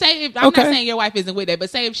 And say, if I'm not saying your wife isn't with that, but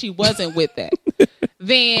say if she wasn't with that,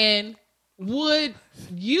 then would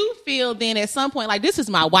you feel then at some point like, this is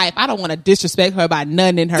my wife, I don't want to disrespect her by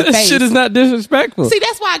nutting in her face? This shit is not disrespectful. See,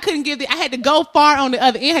 that's why I couldn't I had to go far on the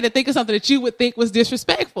other end. I had to think of something that you would think was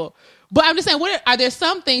disrespectful. But I'm just saying, are there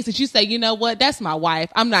some things that you say, you know what, that's my wife,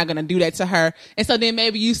 I'm not going to do that to her. And so then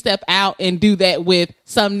maybe you step out and do that with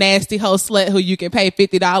some nasty hoe slut who you can pay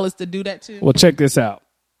 $50 to do that to? Well, check this out.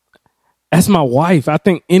 That's my wife. I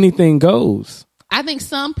think anything goes. I think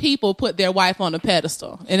some people put their wife on a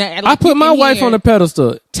pedestal. And I put my wife on a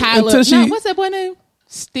pedestal. Tyler, what's that boy name?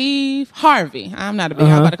 Steve Harvey. I'm not a big,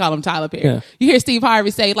 I'm about to call him Tyler Perry. Yeah. You hear Steve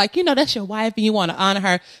Harvey say, like, that's your wife and you want to honor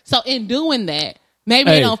her. So in doing that, maybe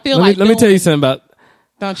they don't feel like let me tell you something about...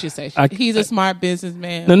 Don't you say he's a smart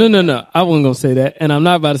businessman. No. I wasn't going to say that. And I'm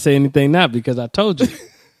not about to say anything now because I told you.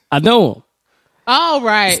 I know him. All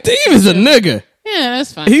right. Steve is a nigga. Yeah,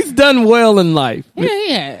 that's fine. He's done well in life. Yeah, he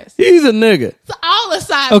has. He's a nigga. So all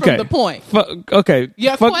aside from the point.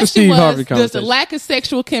 Your fuck the Steve Harvey conversation. Does the lack of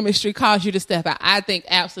sexual chemistry cause you to step out? I think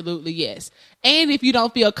absolutely yes. And if you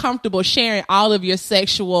don't feel comfortable sharing all of your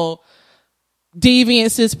sexual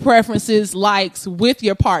deviances, preferences, likes with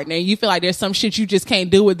your partner, and you feel like there's some shit you just can't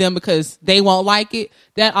do with them because they won't like it,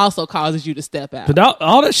 that also causes you to step out. But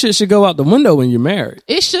all that shit should go out the window when you're married.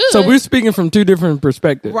 It should. So we're speaking from two different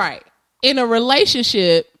perspectives. Right. In a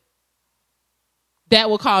relationship, that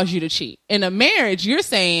will cause you to cheat. In a marriage, you're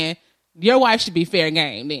saying your wife should be fair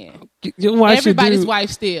game then. Your wife Everybody's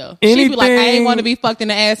wife still. She'd be like, I ain't want to be fucked in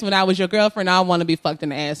the ass when I was your girlfriend. I want to be fucked in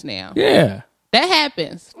the ass now. Yeah. That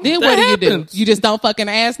happens. Then what do you do? You just don't fucking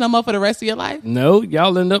ass no more for the rest of your life? No,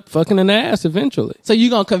 y'all end up fucking in the ass eventually. So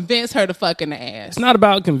you going to convince her to fuck in the ass? It's not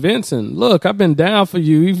about convincing. Look, I've been down for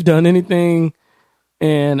you. You've done anything...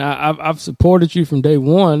 And I've supported you from day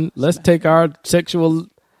one. Let's take our sexual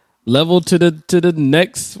level to the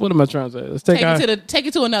next. What am I trying to say? Let's take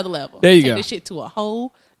it to another level. There you go. Take this shit to a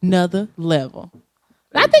whole nother level.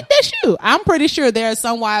 I think that's you. I'm pretty sure there are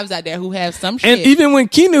some wives out there who have some shit. And even when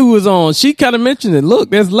Keanu was on, she kind of mentioned it. Look,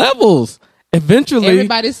 there's levels. Eventually,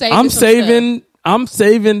 everybody's saving. I'm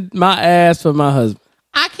saving my ass for my husband.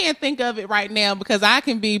 I can't think of it right now because I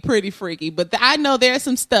can be pretty freaky, but I know there's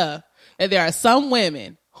some stuff. And there are some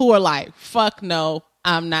women who are like, fuck no,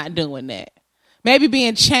 I'm not doing that. Maybe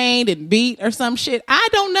being chained and beat or some shit. I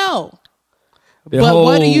don't know. But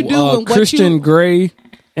what do you do when Christian Grey,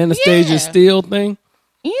 Anastasia Steele thing?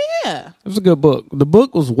 Yeah. It was a good book. The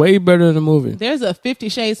book was way better than the movie. There's a 50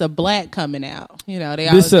 Shades of Black coming out. They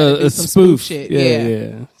always do some spoof shit.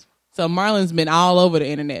 Yeah. So Marlon's been all over the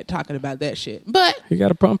internet talking about that shit. But You got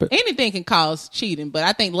to pump it. anything can cause cheating. But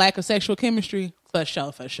I think lack of sexual chemistry, for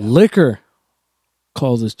sure. Liquor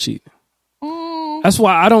causes cheating. That's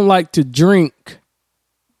why I don't like to drink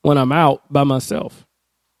when I'm out by myself.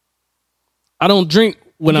 I don't drink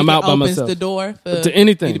when I'm out by myself. Opens the door for to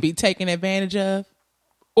anything. you to be taken advantage of.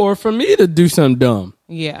 Or for me to do something dumb.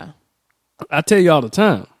 Yeah. I tell you all the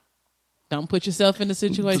time. Don't put yourself in a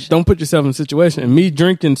situation. Don't put yourself in a situation. And me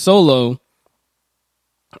drinking solo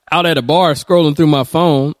out at a bar scrolling through my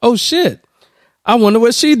phone. Oh, shit. I wonder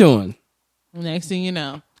what she doing. Next thing you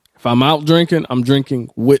know. If I'm out drinking, I'm drinking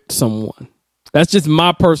with someone. That's just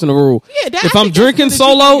my personal rule. Yeah, if I'm drinking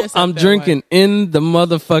solo, I'm drinking in the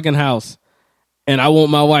motherfucking house. And I want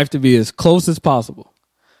my wife to be as close as possible.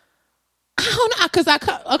 I don't know,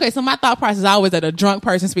 because so my thought process is always that a drunk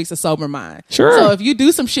person speaks a sober mind. Sure. So if you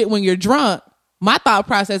do some shit when you're drunk, my thought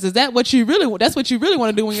process is that's what you really want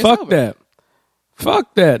to do when you're sober.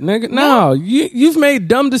 Fuck that, nigga. No, you've made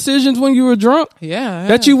dumb decisions when you were drunk. Yeah.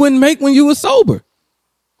 That you wouldn't make when you were sober.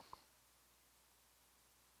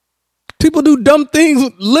 People do dumb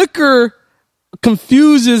things. Liquor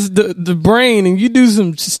confuses the brain and you do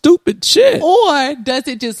some stupid shit. Or does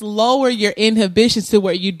it just lower your inhibitions to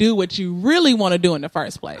where you do what you really want to do in the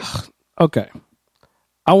first place? Okay.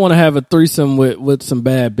 I want to have a threesome with some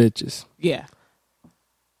bad bitches. Yeah.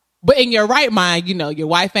 But in your right mind, you know, your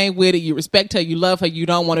wife ain't with it. You respect her. You love her. You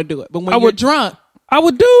don't want to do it. But when you're drunk, I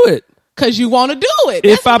would do it. Because you want to do it.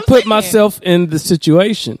 If I put myself in the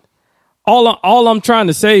situation. All I'm trying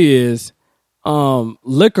to say is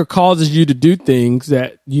liquor causes you to do things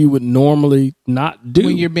that you would normally not do.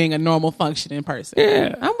 When you're being a normal functioning person.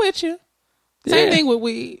 Yeah. I'm with you. Same thing with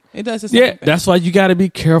weed. It does the same thing. That's why you got to be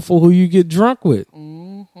careful who you get drunk with.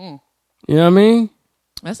 Mm-hmm. You know what I mean?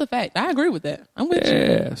 That's a fact. I agree with that. I'm with you.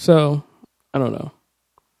 Yeah. So, I don't know.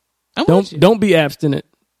 with you. Don't be abstinent.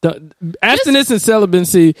 Abstinence and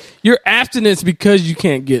celibacy, you're abstinence because you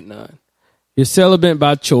can't get none. You're celibate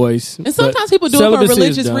by choice. And sometimes people do it for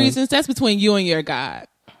religious reasons. That's between you and your God.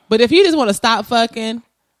 But if you just want to stop fucking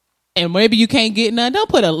and maybe you can't get none, don't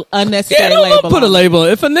put an unnecessary label. Don't put a label.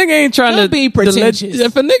 If a nigga ain't trying to be pretentious.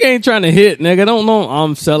 If a nigga ain't trying to hit, nigga, don't know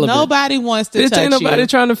I'm celibate. Nobody wants to touch you. Ain't nobody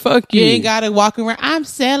trying to fuck you. You ain't got to walk around. I'm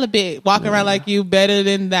celibate. Walking around like you better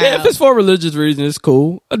than that. Yeah, if it's for religious reasons, it's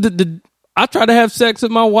cool. I tried to have sex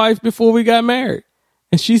with my wife before we got married.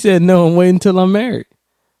 And she said, no, I'm waiting until I'm married.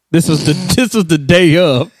 This was the day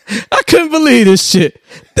of. I couldn't believe this shit.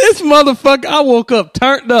 This motherfucker, I woke up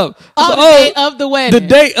turned up. The day of the wedding. The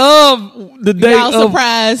day of y'all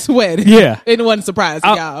surprise wedding. Yeah. It wasn't surprise to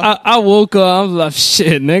y'all. I woke up, I was like,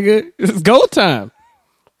 shit, nigga, it's go time.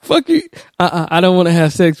 Fuck you. I don't want to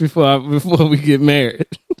have sex before we get married.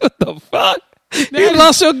 What the fuck? You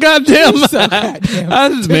lost your goddamn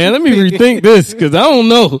mind. Man, let me rethink this because I don't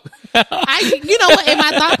know. You know what? In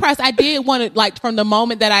my thought process, I did want to, like, from the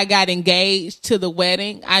moment that I got engaged to the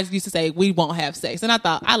wedding, I used to say we won't have sex, and I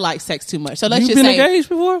thought I like sex too much. So let's just say, you've been engaged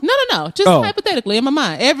before? No. Just hypothetically in my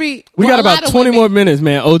mind. We got about 20 more minutes,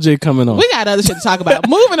 man. OJ coming on. We got other shit to talk about.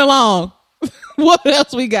 Moving along. What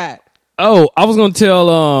else we got? Oh, I was gonna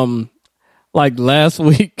tell. Like last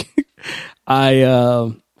week,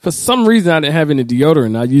 I for some reason I didn't have any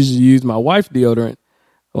deodorant. I usually use my wife's deodorant.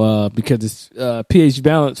 Because it's pH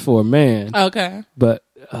balance for a man. Okay. But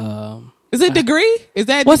is it degree? Is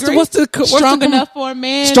that what's degree? what's strong enough for a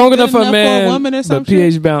man? Strong enough for a man, for a woman or some but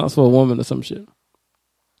pH balance for a woman or some shit.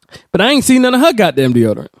 But I ain't seen none of her goddamn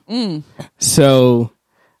deodorant. So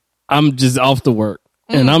I'm just off to work.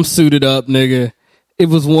 And I'm suited up, nigga. It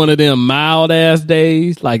was one of them mild ass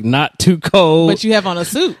days, like not too cold. But you have on a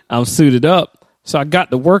suit. I'm suited up. So I got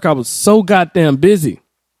to work. I was so goddamn busy.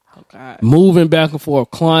 God. Moving back and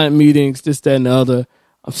forth, client meetings, this, that, and the other.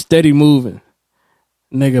 I'm steady moving.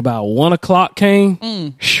 Nigga, about 1 o'clock came.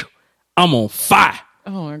 I'm on fire.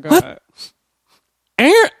 Oh my God. What?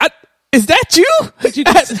 Aaron, is that you?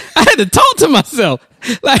 I had to talk to myself.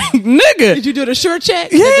 Like, nigga. Did you do the sure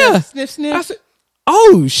check? Yeah. Sniff, sniff. I said,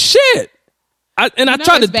 oh shit. I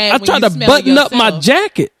tried to button up my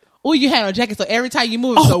jacket. Oh, you had a jacket, so every time you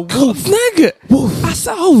move, oh, nigga. Woof. I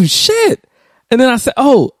said, oh shit. And then I said,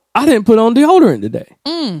 oh, I didn't put on deodorant today.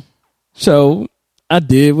 So I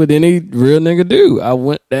did what any real nigga do. I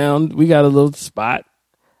went down. We got a little spot,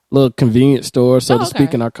 little convenience store, so to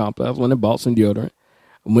speak, in our complex. Went and bought some deodorant.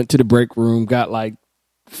 I went to the break room, got like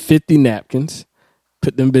 50 napkins,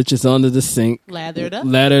 put them bitches under the sink, lathered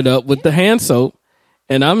up with the hand soap.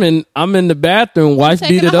 And I'm in the bathroom. Wife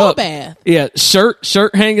beat it up. Bath. Yeah,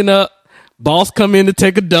 shirt hanging up. Boss come in to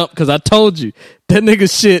take a dump because I told you that nigga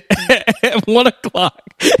shit at 1 o'clock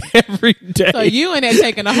every day. So you in there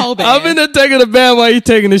taking a whole bath. I'm in there taking a bath while you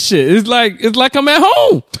taking the shit. It's like I'm at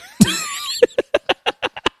home.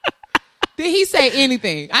 Did he say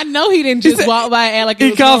anything? I know he didn't just walk by and act like it he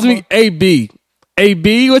was calls normal. me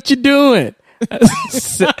AB, what you doing?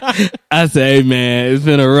 I say, hey man, it's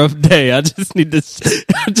been a rough day. I just need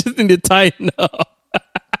to tighten up.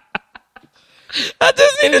 I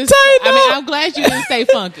mean, I'm glad you didn't say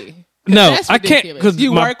funky. No, that's I can't ridiculous. because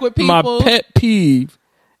you work with people. My pet peeve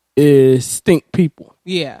is stink people.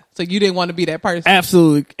 Yeah, so you didn't want to be that person.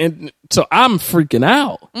 Absolutely, and so I'm freaking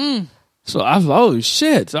out. So I was, oh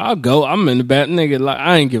shit. So I'll go. I'm in the back, nigga. Like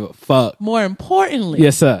I ain't give a fuck. More importantly,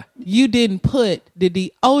 yes sir. You didn't put the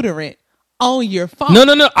deodorant on your phone.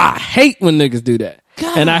 No. I hate when niggas do that.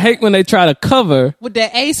 God. And I hate when they try to cover with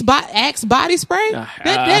that Axe body spray.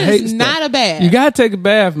 That is not a bath. You gotta take a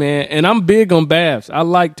bath, man. And I'm big on baths. I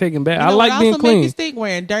like taking baths. I like being clean. Make you stink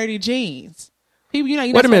wearing dirty jeans. People, you're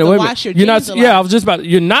wait not a minute, supposed to wash your jeans. I was just about.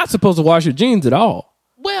 You're not supposed to wash your jeans at all.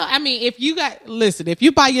 Well, I mean, if you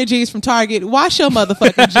buy your jeans from Target, wash your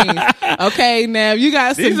motherfucking jeans. Okay, now you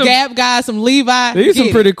got some Gap guys, some Levi. These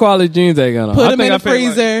some pretty quality jeans they got on. Put them in the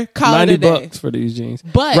freezer. Like call it a day. $90 for these jeans.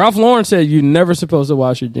 But Ralph Lauren said you're never supposed to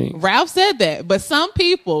wash your jeans. Ralph said that, but some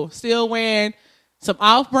people still wearing some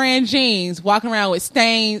off-brand jeans, walking around with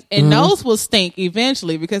stains, and those will stink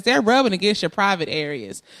eventually because they're rubbing against your private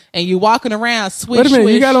areas, and you walking around swish. Wait a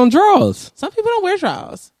minute, you got on drawers. Some people don't wear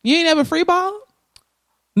drawers. You ain't ever free ball.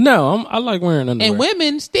 No, I like wearing underwear. And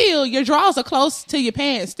women still, your drawers are close to your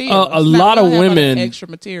pants still. A lot of women extra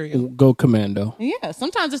material go commando. Yeah,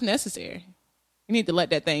 sometimes it's necessary. You need to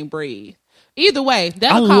let that thing breathe. Either way, I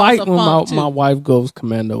that'll like cause when a funk my wife goes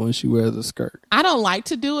commando when she wears a skirt. I don't like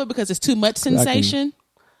to do it because it's too much sensation.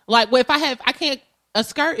 Like if I can't. A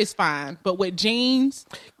skirt is fine, but with jeans,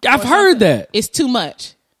 I've heard that it's too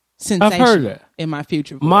much sensation. I've heard that in my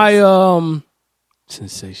future. Voice. My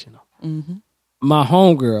sensational. Mm-hmm. My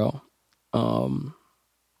homegirl,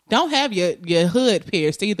 don't have your hood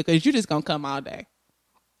pierced either because you're just gonna come all day.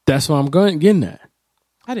 That's what I'm getting at.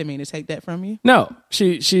 I didn't mean to take that from you. No,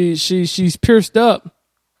 she's pierced up,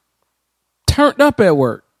 turned up at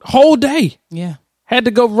work whole day. Yeah, had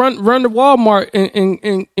to go run to Walmart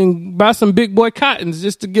and buy some big boy cottons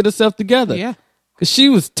just to get herself together. Yeah, because she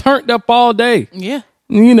was turned up all day. Yeah,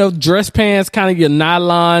 dress pants, kind of your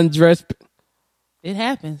nylon dress. It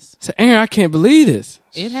happens. So, Aaron, I can't believe this.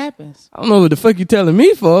 It happens. I don't know what the fuck you telling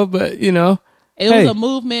me for, but It was a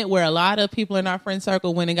movement where a lot of people in our friend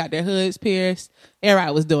circle went and got their hoods pierced.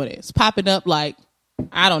 Everybody was doing it. It's popping up like,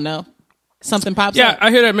 I don't know, something pops up. Yeah,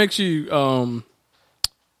 I hear that makes you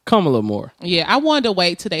come a little more. Yeah, I wanted to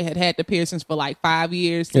wait till they had the piercings for like 5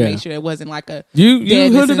 years to make sure it wasn't like a you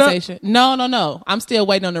hooded sensation. Up? No. I'm still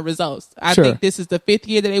waiting on the results. I think this is the 5th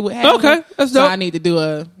year that they would have. Okay, that's dope. So I need to do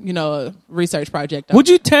a research project. Would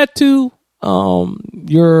you tattoo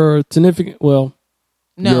your significant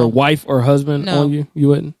your wife or husband on you? You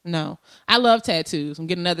wouldn't? No. I love tattoos. I'm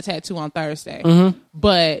getting another tattoo on Thursday. Mm-hmm.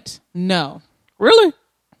 But no. Really?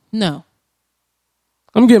 No.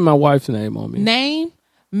 I'm getting my wife's name on me. Name?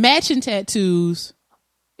 Matching tattoos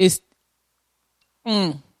is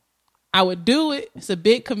I would do it. It's a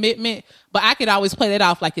big commitment, but I could always play that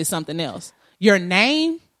off like it's something else. Your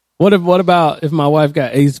name? What about if my wife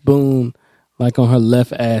got Ace Boone like on her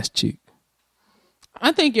left ass cheek?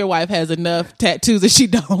 I think your wife has enough tattoos that she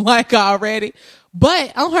don't like already.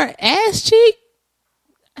 But on her ass cheek,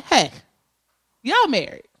 hey, y'all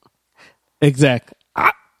married. Exactly.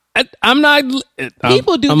 I'm not.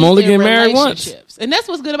 People do. I'm only getting married once, and that's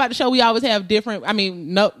what's good about the show. We always have different. I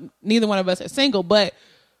mean, neither one of us are single, but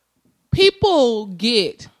people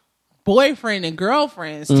get boyfriend and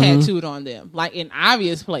girlfriends tattooed on them, like in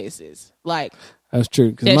obvious places. Like that's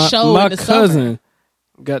true. Because my cousin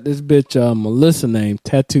got this bitch Melissa name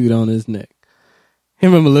tattooed on his neck.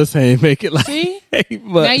 Him and Melissa ain't make it like. See,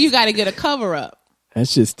 now you got to get a cover up. That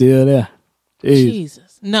shit's still there. Jeez.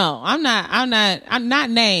 Jesus. No, I'm not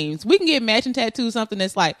names. We can get matching tattoos, something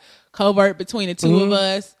that's like covert between the two of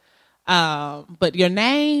us. But your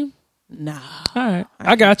name, nah. All right.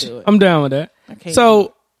 I got you. I'm down with that.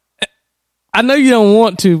 So I know you don't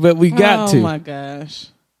want to, but we got to. Oh my gosh.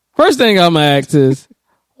 First thing I'm gonna ask is,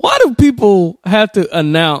 why do people have to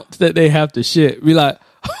announce that they have to shit? Be like,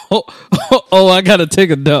 oh, I gotta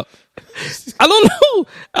take a dump. I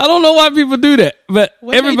don't know why people do that, but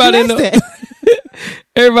everybody knows.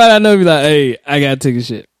 Everybody I know be like, hey, I gotta take a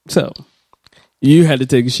shit. So you had to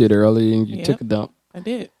take a shit early and you took a dump. I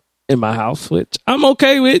did. in my house, which I'm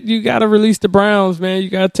okay with. You got to release the Browns, man. You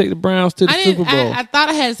got to take the Browns to the Super Bowl. I thought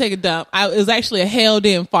I had to take a dump. It was actually a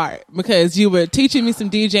held-in fart because you were teaching me some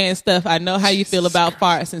DJing stuff. I know how you feel about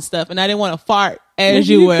farts and stuff, and I didn't want to fart as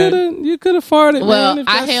you were. You could have farted, well, man.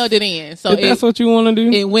 I held it in. So if that's what you want to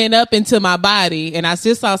do. It went up into my body, and I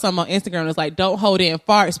just saw something on Instagram. It was like, don't hold in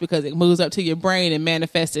farts because it moves up to your brain and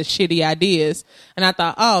manifests as shitty ideas. And I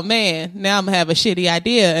thought, oh, man, now I'm going to have a shitty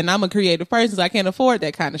idea, and I'm a creative person, so I can't afford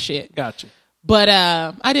that kind of shit. Gotcha. But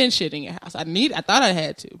I didn't shit in your house. I thought I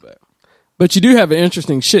had to, but you do have an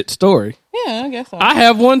interesting shit story. Yeah, I guess so. I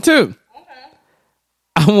have one too. Okay.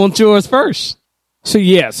 I want yours first. So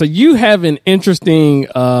you have an interesting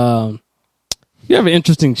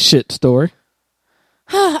shit story.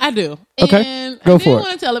 I do. Okay, and go I for didn't it.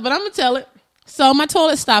 want to tell it, but I'm gonna tell it. So my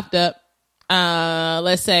toilet stopped up.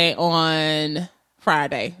 Let's say on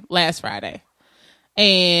last Friday,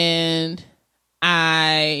 and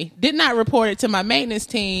I did not report it to my maintenance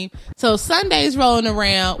team. So Sunday's rolling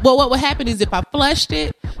around. Well, what would happen is if I flushed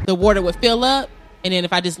it, the water would fill up. And then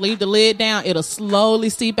if I just leave the lid down, it'll slowly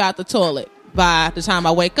seep out the toilet by the time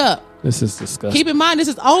I wake up. This is disgusting. Keep in mind, this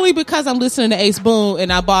is only because I'm listening to Ace Boone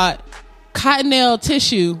and I bought cottonelle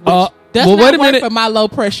tissue, which does not work for my low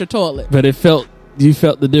pressure toilet. But you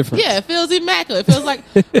felt the difference. Yeah, it feels immaculate. It feels like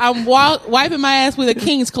I'm wiping my ass with a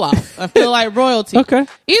king's cloth. I feel like royalty. Okay.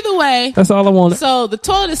 Either way. That's all I wanted. So the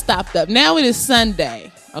toilet is stopped up. Now it is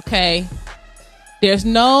Sunday. Okay. There's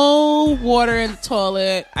no water in the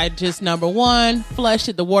toilet. I just, number one, flushed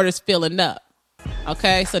it. The water's filling up.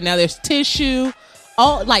 Okay. So now there's tissue,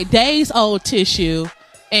 like days old tissue.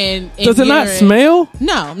 And does it not smell?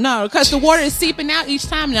 No, because the water is seeping out each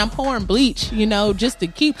time, and I'm pouring bleach, just to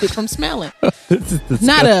keep it from smelling.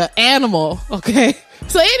 Not an animal, okay?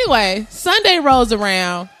 So anyway, Sunday rolls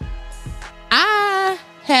around. I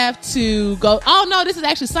have to go. Oh no, this is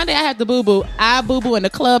actually Sunday. I have to boo-boo. I boo-boo in the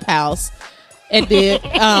clubhouse, and then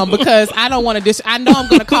because I don't want to. I know I'm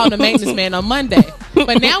going to call the maintenance man on Monday,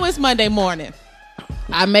 but now it's Monday morning.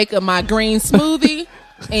 I make my green smoothie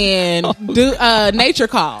and do nature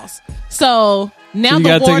calls. So now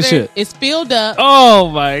the water is filled up. Oh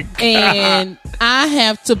my God. And I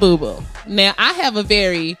have to boo-boo. Now I have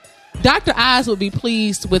Dr. Oz would be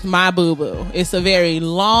pleased with my boo-boo. It's a very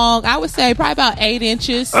long, I would say probably about 8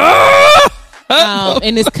 inches.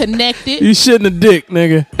 And it's connected. You shitting a dick,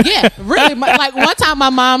 nigga. Yeah, really. Like one time my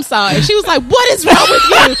mom saw it. She was like, what is wrong with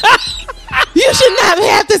you? You should not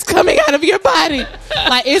have this coming out of your body.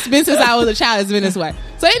 Like, it's been since I was a child. It's been this way.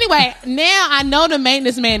 So anyway, now I know the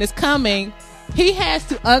maintenance man is coming. He has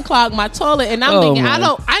to unclog my toilet, and I'm thinking, I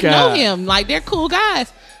know him. Like, they're cool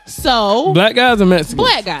guys. So black guys or Mexicans?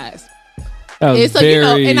 Black guys. And so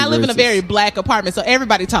and I live in a very black apartment, so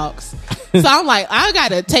everybody talks. So I'm like, I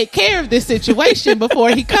gotta take care of this situation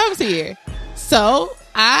before he comes here. So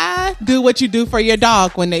I do what you do for your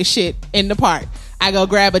dog when they shit in the park. I go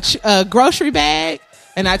grab a grocery bag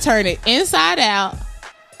and I turn it inside out.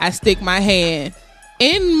 I stick my hand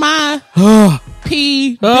in my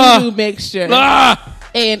pee doo mixture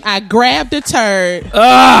and I grab the turd.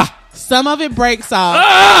 Some of it breaks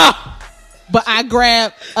off. But I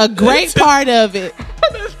grab a great part of it.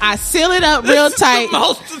 I seal it up real tight. The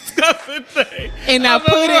most disgusting thing and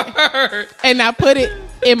I put it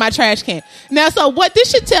in my trash can. Now, so what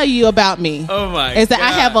this should tell you about me is that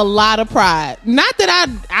I have a lot of pride. Not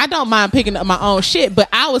that I don't mind picking up my own shit, but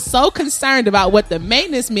I was so concerned about what the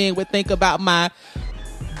maintenance men would think about my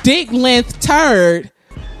dick length turd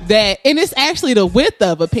and it's actually the width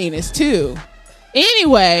of a penis too.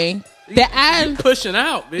 Anyway, that I'm pushing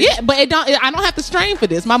out, bitch. Yeah, but I don't have to strain for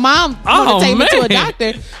this. My mom wanted to take me to a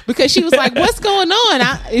doctor because she was like, what's going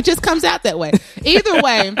on? It just comes out that way. Either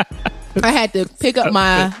way, I had to pick up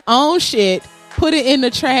my own shit, put it in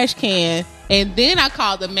the trash can, and then I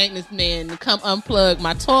called the maintenance man to come unplug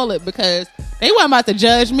my toilet because they weren't about to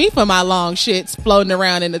judge me for my long shits floating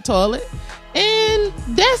around in the toilet. And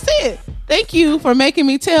that's it. Thank you for making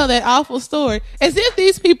me tell that awful story. As if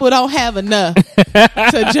these people don't have enough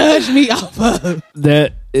to judge me off of.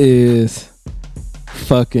 That is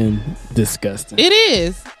fucking disgusting. It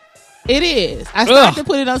is. I started to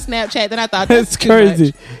put it on Snapchat, then I thought that's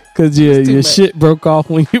crazy. Because your shit broke off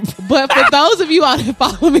when you... But for those of you out that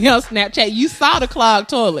follow me on Snapchat, you saw the clogged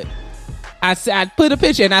toilet. I put a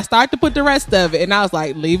picture and I started to put the rest of it. And I was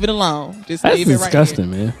like, leave it alone. Just leave it right here. That's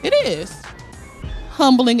disgusting, man. It is.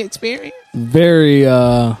 Humbling experience. Very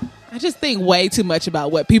I just think way too much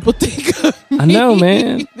about what people think of me. I know,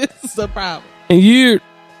 man. This is a problem. And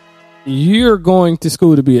you're going to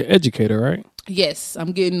school to be an educator, right? Yes,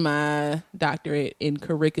 I'm getting my doctorate in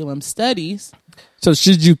curriculum studies. So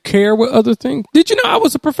should you care what other things? Did you know I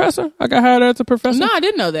was a professor? I got hired as a professor. No, I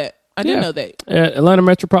didn't know that. I didn't know that. At Atlanta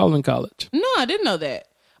Metropolitan College. No, I didn't know that.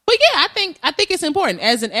 But yeah, I think it's important.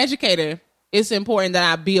 As an educator, it's important that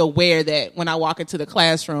I be aware that when I walk into the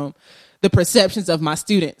classroom, the perceptions of my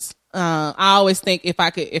students. I always think if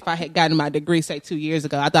I had gotten my degree, say 2 years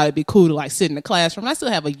ago, I thought it'd be cool to like sit in the classroom. I still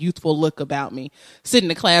have a youthful look about me. Sit in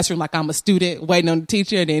the classroom like I'm a student waiting on the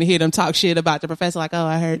teacher, and then hear them talk shit about the professor. Like, oh,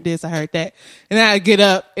 I heard this, I heard that, and then I get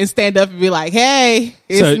up and stand up and be like, hey,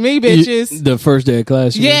 it's me, bitches. The first day of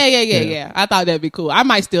class. Yeah. I thought that'd be cool. I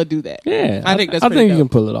might still do that. Yeah, I think that's. I pretty think dope. you can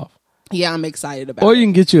pull it off. Yeah, I'm excited about it. Or you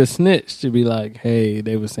can get you a snitch to be like, hey,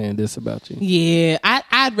 they were saying this about you. Yeah,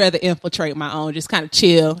 I'd rather infiltrate my own, just kind of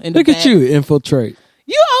chill. Look at you, infiltrate.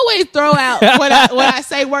 You always throw out when I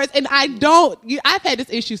say words, and I don't. I've had this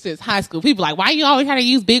issue since high school. People are like, why you always trying to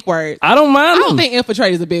use big words? I don't mind them. I don't think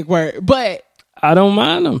infiltrate is a big word, but I don't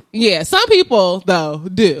mind them. Yeah, some people though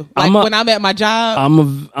do. Like when I'm at my job,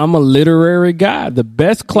 I'm a literary guy. The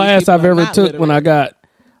best class I've ever took when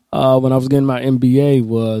I was getting my MBA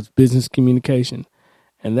was business communication,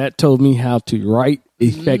 and that told me how to write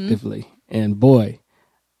effectively. And boy,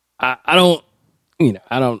 I'm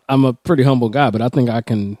a pretty humble guy, but I think I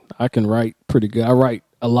can write pretty good. I write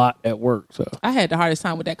a lot at work. So I had the hardest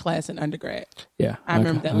time with that class in undergrad. Yeah, I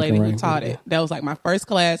remember that lady who taught it. That was like my first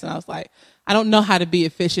class, and I was like, I don't know how to be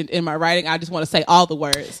efficient in my writing. I just want to say all the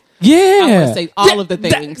words. Yeah, I want to say all of the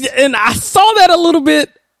things. And I saw that a little bit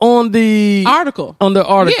on the article.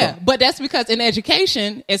 Yeah, but that's because in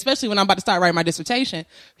education, especially when I'm about to start writing my dissertation,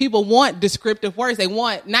 people want descriptive words. They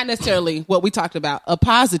want not necessarily what we talked about,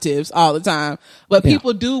 positives all the time, but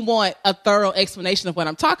people do want a thorough explanation of what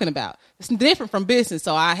I'm talking about. It's different from business.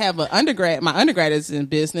 So I have an undergrad. My undergrad is in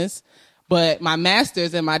business, but my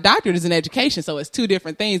master's and my doctorate is in education. So it's two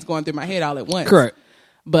different things going through my head all at once. Correct.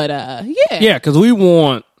 But yeah, because we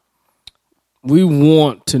want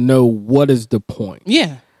to know what is the point.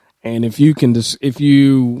 Yeah. And if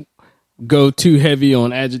you go too heavy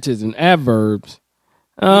on adjectives and adverbs,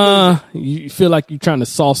 you feel like you're trying to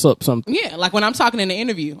sauce up something. Yeah, like when I'm talking in an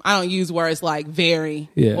interview, I don't use words like very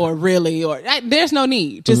or really or there's no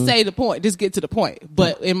need. Just say the point. Just get to the point.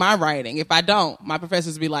 But in my writing, if I don't, my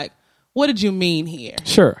professors be like, what did you mean here?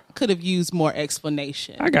 Sure. Could have used more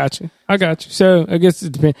explanation. I got you. So I guess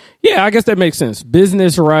it depends. Yeah, I guess that makes sense.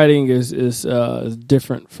 Business writing is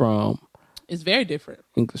different from... It's very different.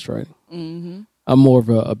 English writing. Mm-hmm. I'm more of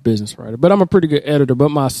a business writer, but I'm a pretty good editor. But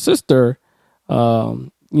my sister, she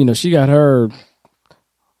got her,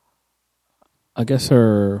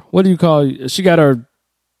 she got her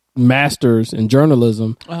master's in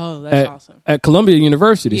journalism. Oh, that's awesome. At Columbia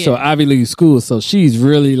University, so Ivy League school. So she's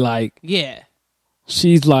really like,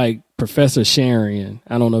 she's like Professor Sharian.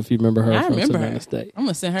 I don't know if you remember her from Savannah State. I'm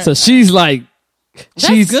going to send her. So she's like,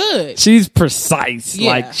 That's good. She's precise.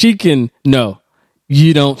 Yeah. Like she can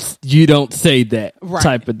you don't say that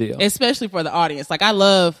type of deal. Especially for the audience. Like I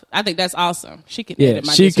think that's awesome. She can edit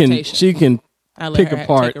my dissertation. She can pick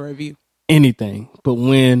apart a review. Anything. But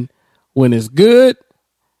when it's good,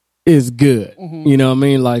 it's good. Mm-hmm. You know what I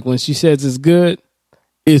mean? Like when she says it's good,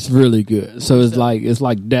 it's really good. So it's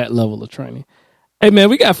like that level of training. Hey man,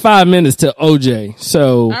 we got 5 minutes to OJ.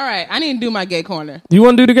 So all right, I need to do my gay corner. You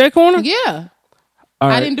want to do the gay corner? Yeah.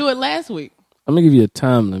 Right. I didn't do it last week. I'm going to give you a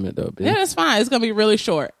time limit, though, bitch. Yeah, that's fine. It's going to be really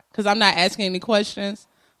short because I'm not asking any questions.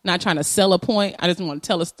 Not trying to sell a point. I just want to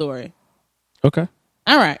tell a story. Okay.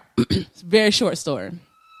 All right. It's a very short story.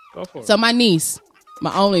 Go for it. So my niece,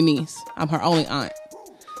 my only niece, I'm her only aunt.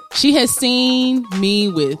 She has seen me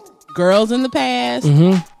with girls in the past.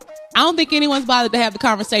 Mm-hmm. I don't think anyone's bothered to have the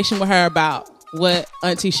conversation with her about what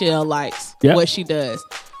Auntie Shell likes, what she does.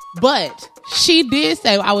 But she did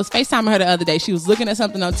say, I was FaceTiming her the other day. She was looking at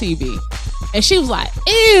something on TV. And she was like,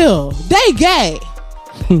 ew, they gay.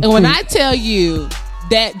 And when I tell you,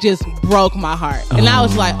 that just broke my heart. And I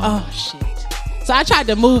was like, oh, shit. So I tried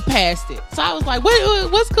to move past it. So I was like,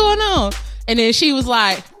 what's going on? And then she was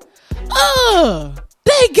like, oh,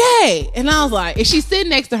 they gay. And I was like, and she's sitting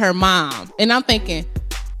next to her mom. And I'm thinking,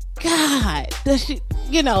 God, does she...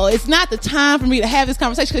 it's not the time for me to have this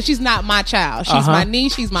conversation because she's not my child. She's my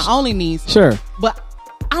niece. She's my only niece. Sure. But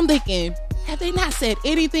I'm thinking, have they not said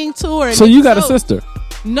anything to her? So you got a sister?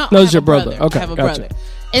 No, it's your brother. Okay, I have a brother.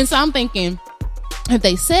 And so I'm thinking, have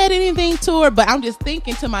they said anything to her? But I'm just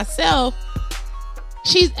thinking to myself,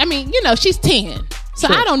 she's 10. So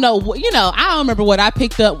sure. I don't know. I don't remember what I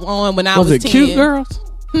picked up on when I was 10. Was it cute girls?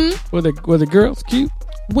 Were the girls cute?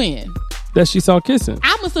 When? That she saw kissing.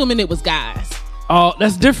 I'm assuming it was guys. Oh,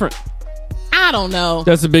 that's different. I I don't know.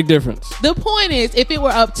 That's a big difference. The point is, if it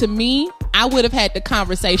were up to me, I would have had the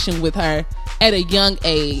conversation with her at a young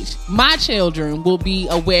age. My children will be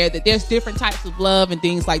aware that there's different types of love and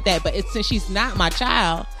things like that. But since she's not my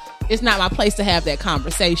child, it's not my place to have that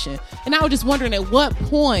conversation. And I was just wondering, at what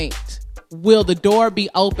point will the door be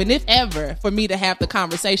open, if ever, for me to have the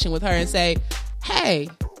conversation with her and say, hey,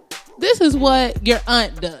 this is what your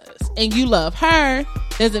aunt does, and you love her.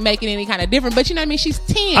 Doesn't make it any kind of different, but you know what I mean? She's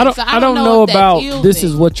 10. I don't know about this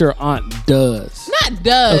is what your aunt does. Not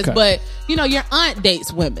does, okay. But you know, your aunt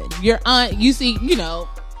dates women. Your aunt, you see, you know,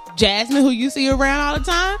 Jasmine, who you see around all the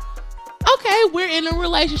time. Okay, we're in a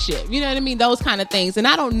relationship. You know what I mean? Those kind of things. And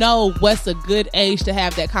I don't know what's a good age to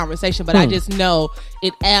have that conversation, but I just know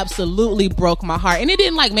it absolutely broke my heart. And it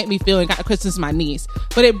didn't like make me feel, because this is my niece,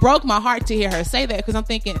 but it broke my heart to hear her say that, because I'm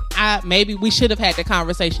thinking, maybe we should have had the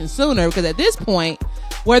conversation sooner, because at this point,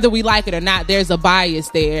 whether we like it or not, there's a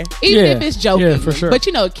bias there, even if it's joking. Yeah, for sure. But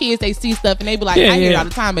you know, kids, they see stuff and they be like, I hear it all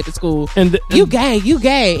the time at the school. And you gay.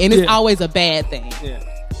 And it's always a bad thing. Yeah.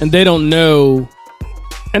 And they don't know.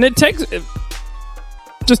 And it takes,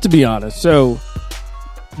 just to be honest, so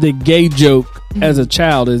the gay joke as a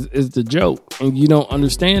child is the joke, and you don't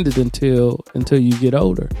understand it until you get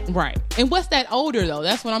older. Right. And what's that older though?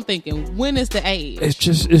 That's what I'm thinking. When is the age?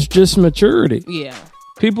 It's just maturity. Yeah.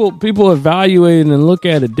 People evaluate and look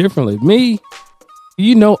at it differently. Me,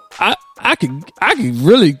 you know, I could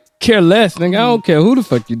really care less. Nigga, I don't care who the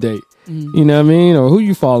fuck you date. You know what I mean? Or who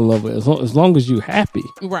you fall in love with, as long as you happy.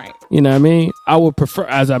 Right. You know what I mean? I would prefer,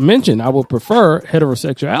 as I mentioned,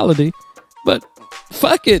 heterosexuality, but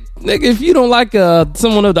fuck it, nigga, if you don't like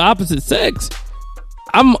someone of the opposite sex,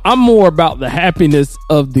 I'm more about the happiness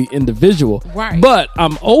of the individual. Right. But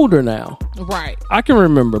I'm older now. Right. I can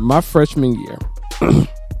remember my freshman year. I'm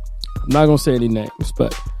not going to say any names,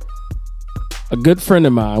 but a good friend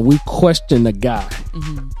of mine, we questioned a guy.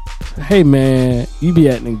 Hey man, you be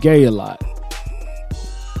acting gay a lot.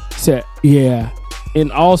 He said, yeah,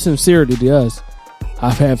 in all sincerity to us,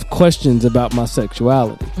 I've had questions about my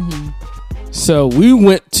sexuality. So we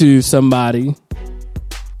went to somebody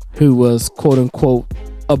who was quote unquote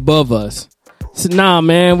above us. Said, nah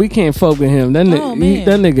man, we can't fuck with him. That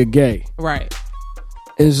nigga gay. Right.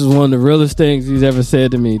 This is one of the realest things he's ever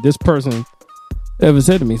said to me. This person ever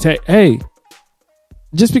said to me, say, hey,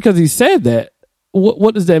 just because he said that,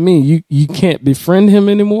 what does that mean? You can't befriend him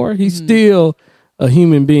anymore? He's still a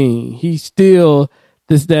human being. He's still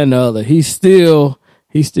this, that, and the other. He's still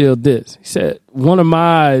this. He said, one of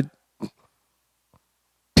my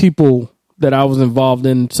people that I was involved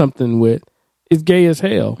in something with is gay as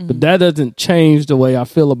hell. But that doesn't change the way I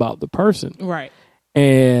feel about the person. Right.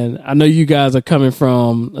 And I know you guys are coming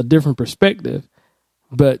from a different perspective,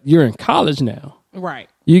 but you're in college now. Right.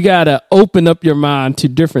 You got to open up your mind to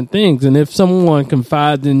different things. And if someone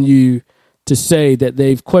confides in you to say that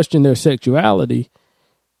they've questioned their sexuality,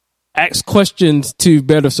 ask questions to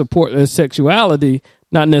better support their sexuality,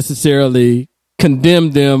 not necessarily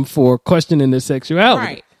condemn them for questioning their sexuality.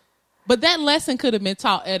 Right. But that lesson could have been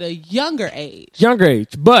taught at a younger age.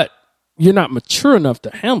 But you're not mature enough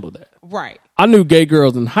to handle that. Right. I knew gay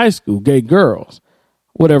girls in high school, gay girls,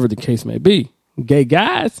 whatever the case may be. Gay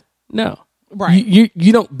guys, no. Right.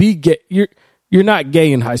 You don't be gay. You're not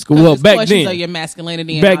gay in high school. Well, back then, of your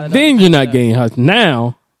masculinity. And back then, you're not gay in high school.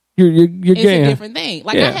 Now, you're it's gay. It's a different thing.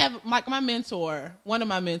 Like I have my mentor, one of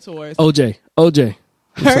my mentors, OJ.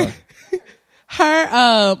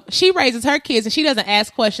 She raises her kids and she doesn't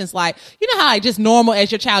ask questions like, you know how like just normal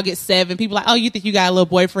as your child gets 7, people like, oh, you think you got a little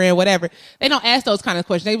boyfriend, whatever. They don't ask those kind of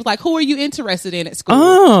questions. They was like, who are you interested in at school?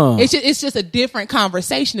 Oh. It's just a different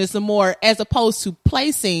conversation. It's a more, as opposed to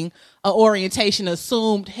placing an orientation,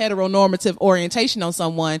 assumed heteronormative orientation on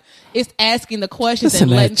someone, it's asking the questions and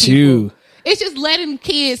letting people. It's just letting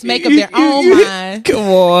kids make up their own mind. Come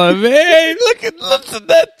on, man. Listen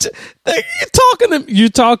that. You're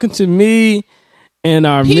talking to me and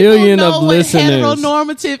our people million know of listeners. What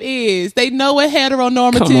heteronormative is. They know what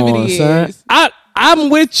heteronormativity is. I'm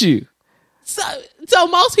with you. So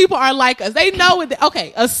most people are like us. They know what.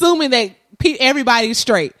 Assuming that everybody's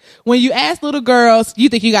straight. When you ask little girls, you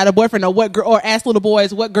think you got a boyfriend, or ask little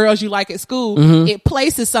boys what girls you like at school, it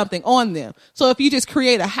places something on them. So if you just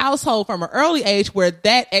create a household from an early age where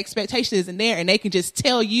that expectation isn't there and they can just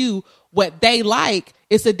tell you what they like,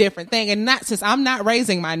 it's a different thing. And since I'm not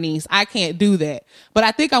raising my niece, I can't do that. But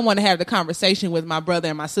I think I want to have the conversation with my brother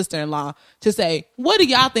and my sister-in-law to say, what do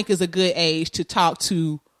y'all think is a good age to talk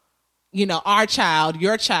to, our child,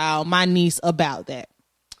 your child, my niece about that?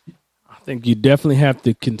 I think you definitely have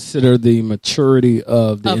to consider the maturity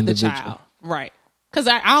of the individual. The child. Right. Because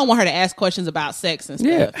I don't want her to ask questions about sex and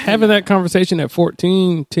stuff. Yeah, having that conversation at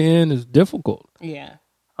 14, 10 is difficult. Yeah.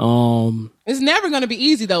 It's never going to be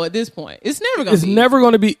easy, though, at this point. It's never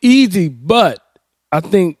going to be easy, but I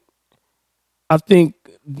think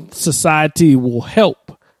society will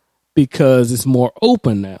help because it's more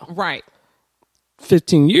open now. Right.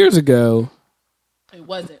 15 years ago, it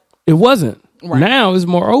wasn't. Right. Now it's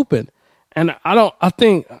more open. And I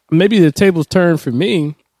think maybe the tables turned for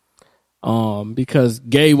me because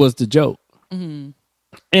gay was the joke. Mm-hmm.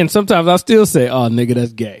 And sometimes I still say, oh, nigga,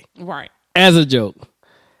 that's gay. Right. As a joke.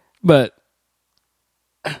 But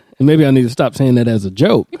maybe I need to stop saying that as a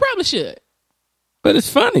joke. You probably should. But it's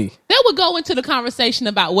funny. That would go into the conversation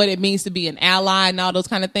about what it means to be an ally and all those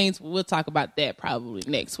kind of things. We'll talk about that probably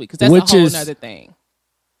next week because that's a whole other thing.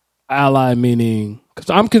 Ally meaning,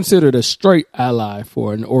 because I'm considered a straight ally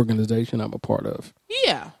for an organization I'm a part of.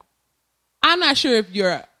 Yeah. I'm not sure if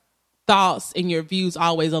your thoughts and your views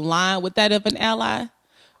always align with that of an ally,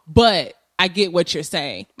 but I get what you're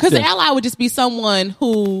saying. Because an ally would just be someone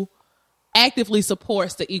who actively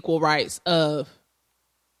supports the equal rights of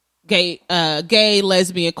gay,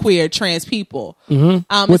 lesbian, queer, trans people.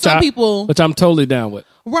 Mm-hmm. Which I'm totally down with.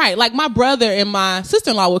 Right. Like my brother and my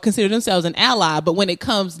sister-in-law would consider themselves an ally, but when it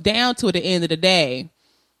comes down to it at the end of the day,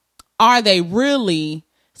 are they really,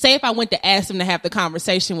 say if I went to ask them to have the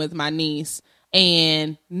conversation with my niece,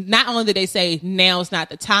 and not only did they say now's not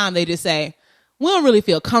the time, they just say, we don't really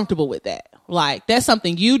feel comfortable with that. Like, that's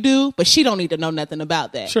something you do, but she don't need to know nothing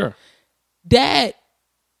about that. Sure. That,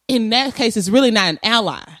 in that case, is really not an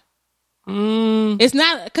ally. It's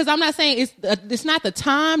not, because I'm not saying it's not the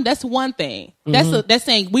time. That's one thing. That's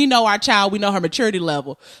saying we know our child, we know her maturity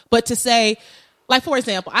level. But to say, like, for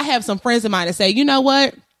example, I have some friends of mine that say, you know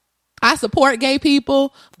what? I support gay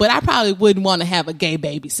people, but I probably wouldn't want to have a gay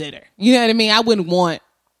babysitter. You know what I mean? I wouldn't want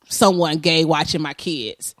someone gay watching my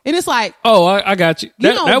kids. And it's like, oh, I got you.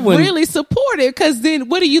 You don't really support it, because then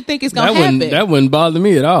what do you think is going to happen? That wouldn't bother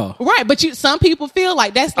me at all. Right, but some people feel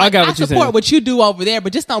like that's like, I support what you do over there,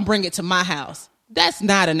 but just don't bring it to my house. That's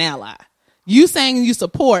not an ally. You saying you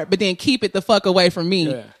support, but then keep it the fuck away from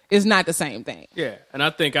me is not the same thing. Yeah, and I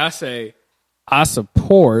think I say I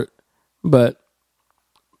support, but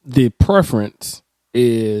the preference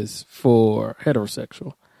is for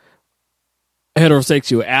heterosexuality.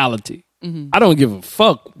 Mm-hmm. I don't give a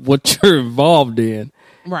fuck what you're involved in.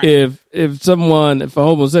 Right. If a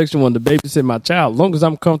homosexual wanted to babysit my child, as long as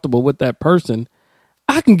I'm comfortable with that person,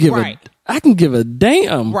 I can give a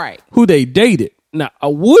damn who they dated. Now, I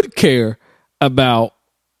would care about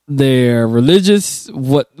their religious,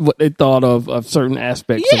 what they thought of certain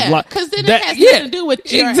aspects of life. Because then it has nothing to do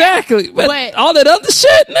with your exactly. But all that other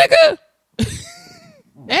shit, nigga,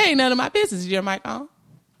 that ain't none of my business. Is your mic on?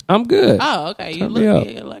 I'm good. Oh, okay. You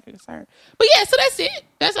look concerned. But yeah, so that's it.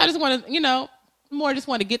 I just want to, just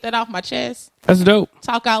want to get that off my chest. That's dope.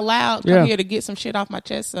 Talk out loud. Come here to get some shit off my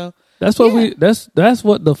chest. So that's what that's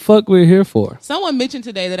what the fuck we're here for. Someone mentioned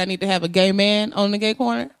today that I need to have a gay man on the gay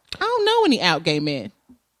corner. I don't know any out gay men.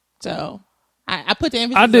 So I put the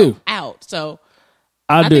emphasis out. So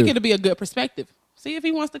I think it'll be a good perspective. See if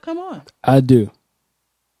he wants to come on. I do.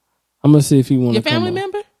 I'm going to see if he wants to come on. Your family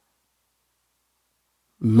member?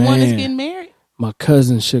 Man, one that's getting married? My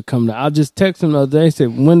cousin should come down. I just texted him the other day and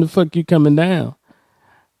said, when the fuck you coming down?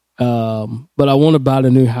 But I want to buy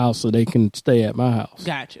the new house so they can stay at my house.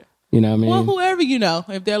 Gotcha. You know what I mean? Well, whoever you know,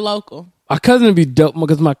 if they're local. My cousin would be dope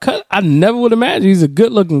because my cousin, I never would imagine he's a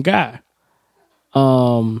good looking guy.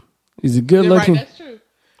 He's a good looking. Right, that's true.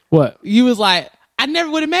 What? You was like, I never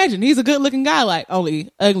would imagine he's a good looking guy. Like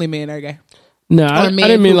only ugly men are gay. No, I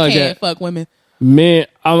didn't mean like that. Fuck women. Man,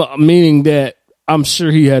 I'm meaning that I'm sure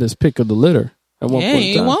he had his pick of the litter at one point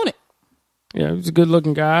in time. He want it. Yeah, he's a good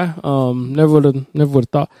looking guy. Never would have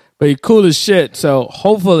thought, but he's cool as shit. So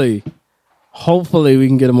hopefully we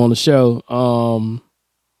can get him on the show.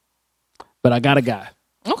 But I got a guy.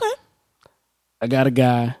 Okay. I got a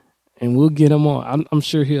guy, and we'll get him on. I'm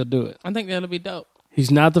sure he'll do it. I think that'll be dope.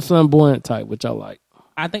 He's not the flamboyant type, which I like.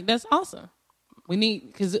 I think that's awesome. We need,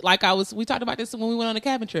 because we talked about this when we went on the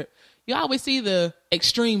cabin trip. You always see the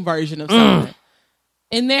extreme version of something.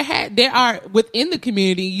 And there are within the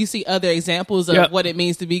community, you see other examples of what it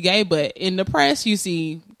means to be gay, but in the press, you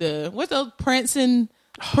see what's those prince and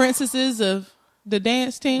princesses of the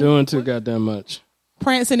dance team doing too goddamn much.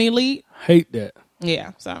 Prince and Elite, hate that.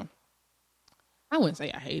 Yeah, so I wouldn't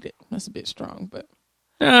say I hate it. That's a bit strong, but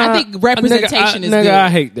I think representation is good. I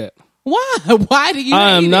hate that. Why? Why do you?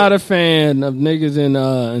 I am not a fan of niggas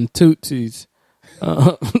in tootsies.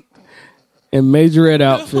 In majorette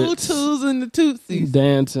outfits. The Hutus and the Tootsies.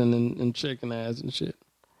 Dancing and shaking ass and shit.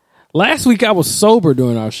 Last week I was sober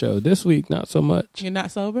during our show. This week, not so much. You're not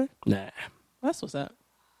sober? Nah. That's what's up.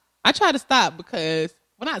 I try to stop because,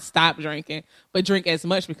 well, not stop drinking, but drink as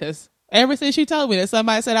much because ever since you told me that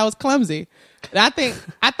somebody said I was clumsy, and I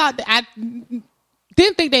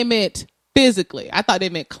didn't think they meant physically. I thought they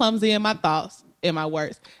meant clumsy in my thoughts, in my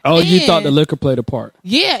words. Oh, and, you thought the liquor played a part.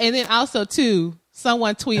 Yeah, and then also, too,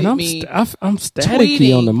 someone tweeted me. I'm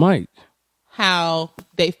staticky on the mic. How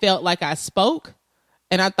they felt like I spoke.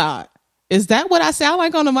 And I thought, is that what I sound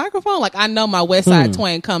like on the microphone? Like, I know my West Side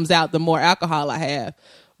twang comes out the more alcohol I have.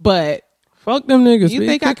 But fuck them niggas. You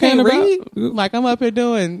think I can't read? Like, I'm up here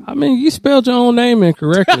doing. I mean, you spelled your own name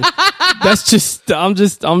incorrectly. That's just. I'm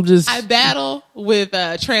just. I battle with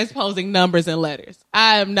transposing numbers and letters.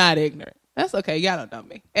 I am not ignorant. That's okay. Y'all don't know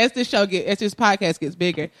me. As this podcast gets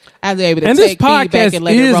bigger, I'll be able to take feedback and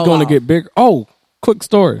let it roll. And this podcast is going to get bigger. Oh, quick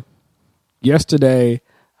story. Yesterday,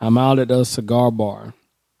 I'm out at a cigar bar.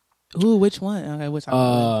 Ooh, which one? Okay, which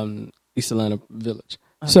one? East Atlanta Village.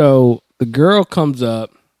 Okay. So the girl comes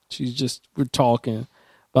up. We're talking.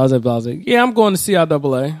 Blase. Yeah, I'm going to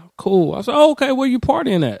CIAA. Cool. I said, oh, okay, where you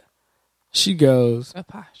partying at? She goes,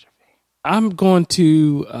 apostrophe. I'm going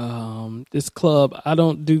to this club. I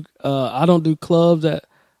don't do clubs at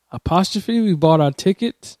apostrophe. We bought our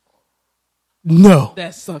tickets. No.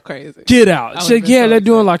 That's so crazy. Get out. She said, yeah, they're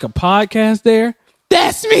doing like a podcast there.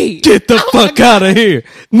 That's me. Get the fuck out of here.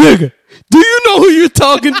 Nigga, do you know who you're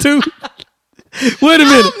talking to? Wait a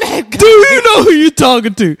minute. Do you know who you're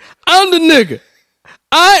talking to? I'm the nigga.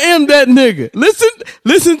 I am that nigga.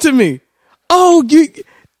 Listen to me. Oh,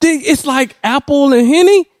 it's like Apple and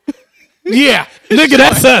Henny? Yeah. Nigga,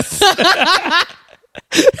 that's us.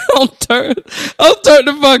 I'm turn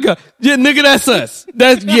the fuck up. Yeah, nigga, that's us.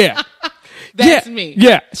 That's me.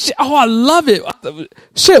 Yeah. Oh, I love it.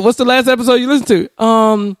 Shit, what's the last episode you listened to?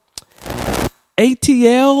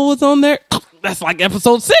 ATL was on there. That's like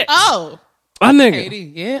episode 6. Oh. My nigga. 80,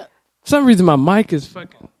 yeah. For some reason, my mic is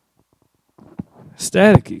fucking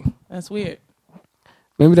staticky. That's weird.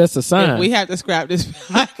 Maybe that's a sign. If we have to scrap this,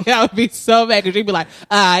 I would be so mad because you'd be like,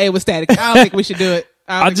 it was static. I don't think we should do it.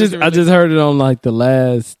 I just heard it on like the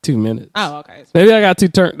last 2 minutes. Oh, okay. Maybe I got too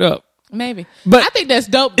turned up. Maybe. But I think that's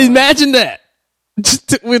dope, though. Imagine that.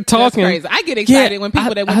 We're talking. That's crazy. I get excited when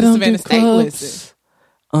people that went to Savannah State listen.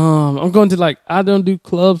 I'm going to I don't do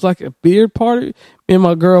clubs like a beer party. Me and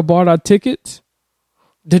my girl bought our tickets.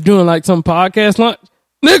 They're doing like some podcast lunch.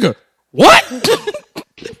 Nigga, what?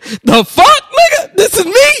 The fuck, nigga? This is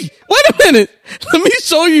me. Wait a minute. Let me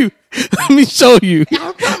show you.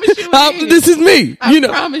 I promise you. This is me. I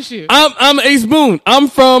promise you. I'm Ace Boone. I'm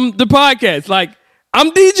from the podcast. Like,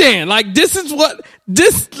 I'm DJing. Like,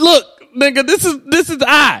 look, nigga, this is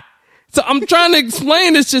I. So I'm trying to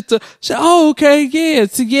explain this shit to, okay, yeah.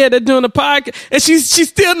 So yeah, they're doing a podcast. And she's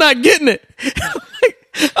still not getting it.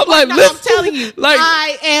 I'm like, no, listen. I'm telling you, like,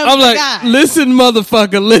 I am I'm the like, guy. Listen,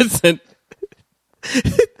 motherfucker, listen.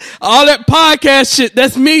 All that podcast shit,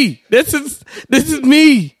 that's me. This is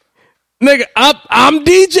me. Nigga, I'm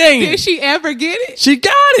DJing. Did she ever get it? She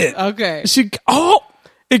got it. Okay.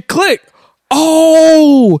 It clicked.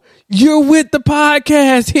 Oh, you're with the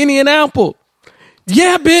podcast, Henny and Apple.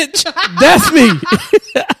 Yeah, bitch. That's me.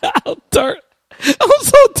 I'm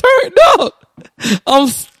so turned up. I'm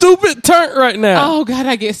stupid turned right now. Oh God,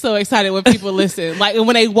 I get so excited when people listen. Like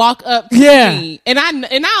when they walk up to me, and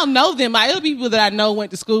I'll know them. Like it'll be people that I know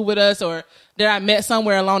went to school with us or that I met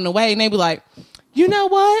somewhere along the way, and they be like, "You know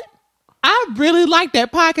what? I really like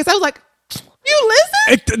that podcast." I was like, "You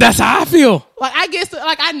listen?" That's how I feel. Like I guess,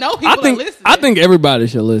 like I know people that listen. I think everybody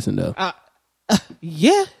should listen though.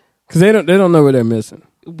 Yeah, because they don't know what they're missing.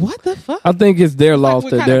 What the fuck? I think it's their loss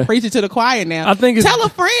that they're preaching to the choir now. I think tell a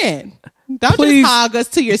friend. Don't just hog us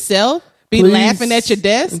to yourself. Be laughing at your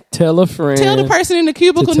desk. Tell a friend. Tell the person in the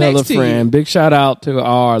cubicle next to you. Big shout out to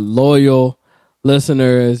our loyal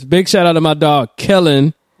listeners. Big shout out to my dog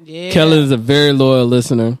Kellen. Yeah. Kellen is a very loyal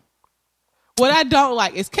listener. What I don't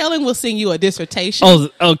like is Kellen will send you a dissertation.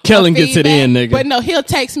 Oh, Kellen gets it in, nigga. But no, he'll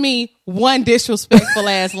text me one disrespectful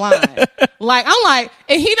ass line. Like I'm like,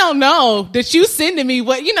 and he don't know that you sending me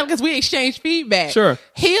what because we exchange feedback. Sure.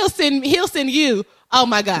 He'll send you. Oh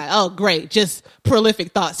my God. Oh great. Just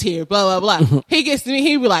prolific thoughts here. Blah blah blah. He gets to me.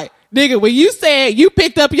 He be like, nigga, when you said you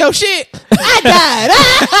picked up your shit, I died.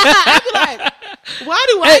 I be like, why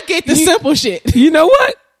do I get the simple shit? You know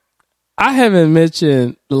what? I haven't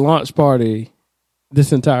mentioned the launch party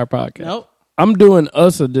this entire podcast. Nope. I'm doing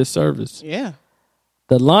us a disservice. Yeah.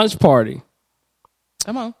 The launch party.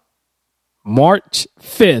 Come on. March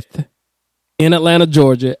 5th in Atlanta,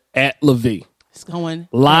 Georgia at LaVie. It's going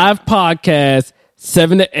live podcast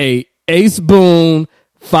 7 to 8. Ace Boone,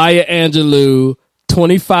 Fire Angelou,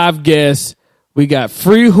 25 guests. We got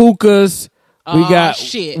free hookahs. We got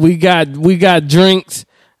drinks.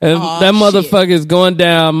 And that motherfucker is going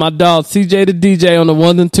down. My dog CJ the DJ on the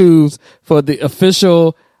 1s and 2s for the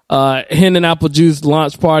official Hen and Apple Juice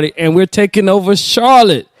launch party, and we're taking over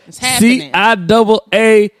Charlotte. It's happening.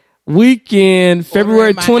 CIAA weekend,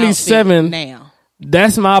 February 27th. Now,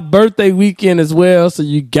 that's my birthday weekend as well. So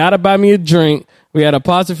you gotta buy me a drink. We had a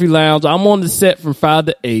Apostrophe Lounge. I'm on the set from 5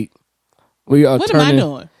 to 8. What am I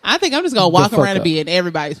doing? I think I'm just gonna walk around and be in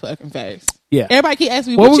everybody's fucking face. Yeah. Everybody keep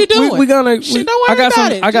asking me, what you doing? Don't worry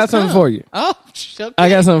about it. I got something for you. Oh, okay. I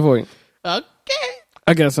got something for you. Okay.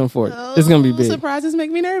 I got something for you. It's gonna be big. Surprises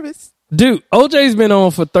make me nervous. Dude, OJ's been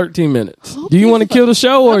on for 13 minutes. Do you want to kill the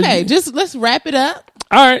show? Or just let's wrap it up.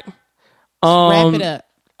 All right. Wrap it up.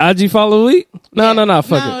 IG follow week? No,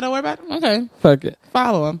 fuck it. No, don't worry about it. Okay. Fuck it.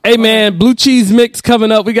 Follow him. Hey, man, Blue Cheese Mix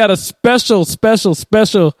coming up. We got a special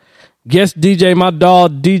guest DJ, my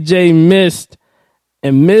dog, DJ Mist.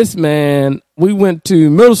 And Mist, man, we went to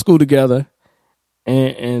middle school together.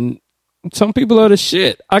 And some people are the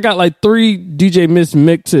shit. I got like 3 DJ Mist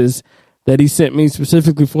mixes that he sent me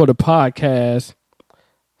specifically for the podcast.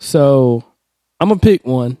 So I'm going to pick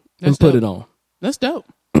one and put it on. That's dope.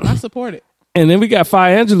 I support it. And then we got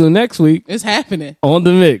Fire Angelou next week. It's happening. On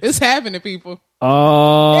the mix. It's happening, people.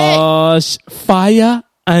 Fire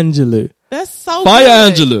Angelou. That's so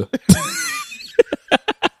Fire good. Angelou.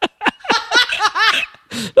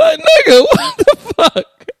 Like, nigga, what the fuck?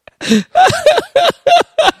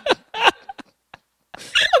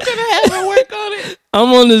 I'm going to have her work on it.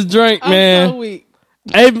 I'm on this drink, man. I'm so weak.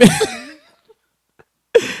 Hey, man.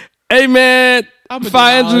 Hey, man.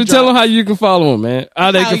 Fire Angelou, tell them how you can follow him, man.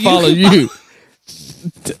 How they can follow you.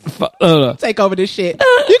 Take over this shit.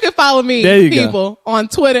 You can follow me, people, on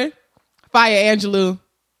Twitter. Fire Angelou.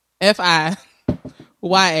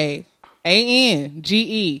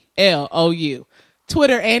 FIYAANGELOU.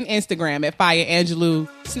 Twitter and Instagram at Fire Angelou.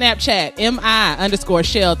 Snapchat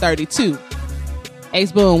MI_Shell32.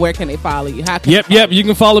 Ace Boom, where can they follow you? How can Yep. You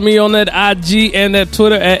can follow me on that IG and that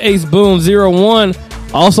Twitter at AceBoom01.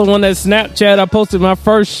 Also on that Snapchat, I posted my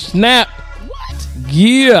first snap. What?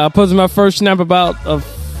 Yeah, I posted my first snap about a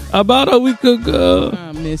week ago.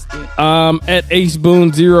 I missed it. At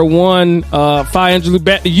AceBoom01. Fire Angelou,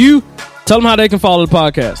 back to you. Tell them how they can follow the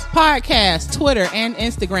podcast. Podcast, Twitter and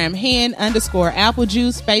Instagram,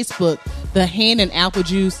 Hen&AppleJuice, Facebook, the Hen and Apple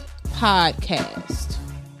Juice Podcast.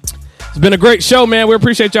 It's been a great show, man. We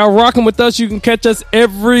appreciate y'all rocking with us. You can catch us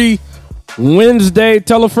every Wednesday.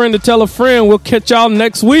 Tell a friend to tell a friend. We'll catch y'all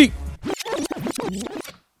next week.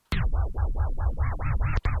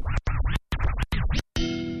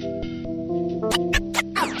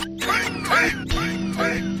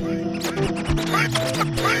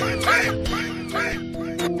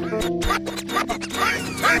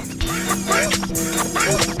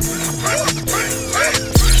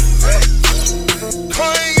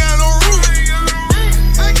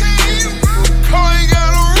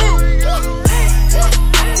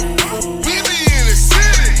 We be in the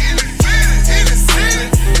city.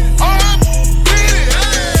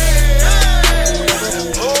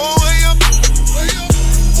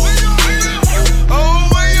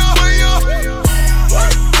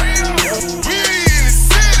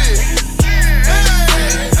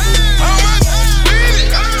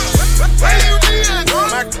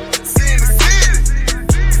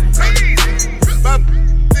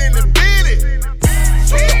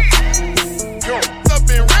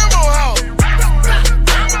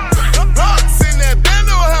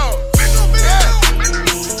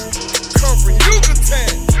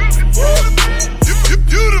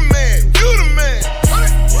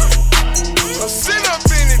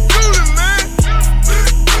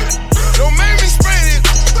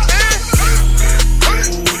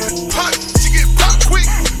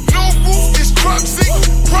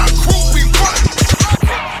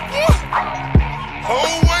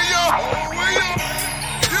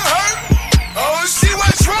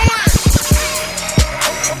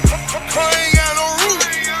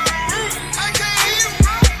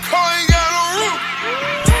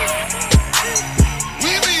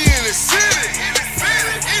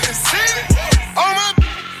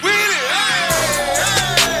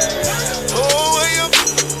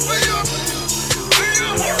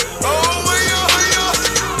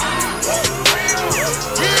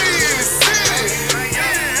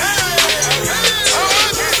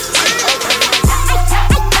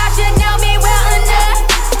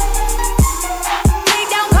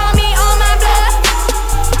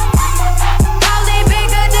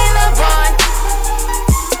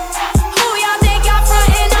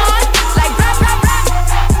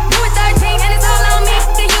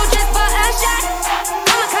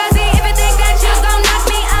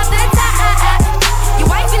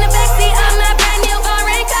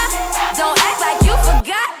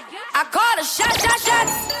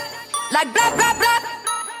 like blah, blah, blah.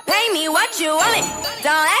 Pay me what you want it.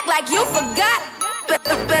 Don't act like you forgot.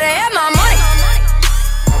 Better have my money.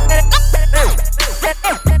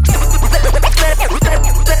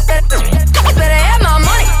 Better have my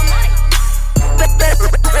money.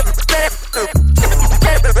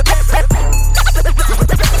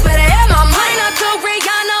 Better have my money. Not to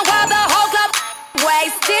Rihanna while the whole club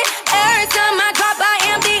wasted. Every time I drop, I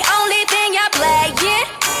am the only thing y'all playing.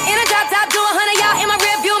 In a drop top, do 100 y'all in my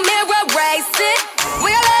rearview mirror racing.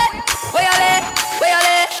 Where y'all at? Where y'all at? Where y'all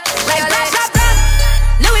at? Where y'all at? Drop, drop.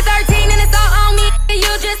 Louis 13 and it's all on me.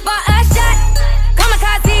 You just bought a shot.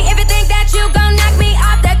 Kamikaze if you think that you gon' knock me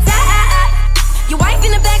off the top. Your wife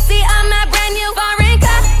in the backseat of my brand new foreign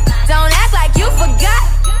car. Don't act like you forgot.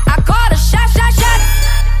 I called a shot, shot, shot.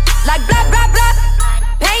 Like blah, blah, blah.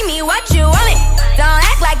 Pay me what you want it. Don't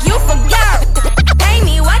act like you forgot. Pay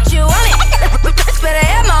me what you want it. Better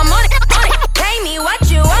have my money, money. Pay me what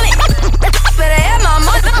you want it. Better have my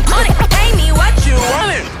money, money. Pay me what you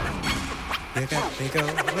want it. Throw that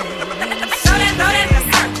in the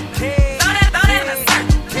circle. Throw that in the circle. Throw that in the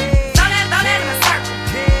circle. Throw that in the circle.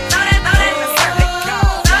 Throw that in the circle.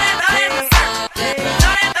 Throw that in the circle.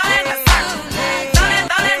 Throw that in the circle. Throw that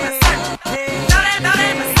in the circle. Throw that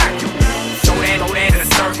in the circle. Throw that in the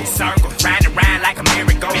circle, circle. Round and round like a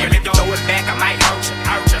merry-go. If you throw it back, I might hurt you,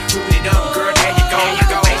 hurt you. Shoot it up, girl, there you go, you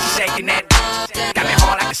go. She shaking that. Got me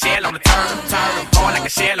hard like a shell on the turtle, turtle. Hard like a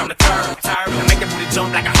shell on the turtle, turtle. Make the booty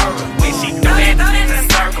jump like a hurdle. When she throw that in the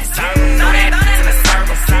circle, circle. Throw that in the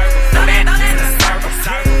circle, circle. Throw that in the circle,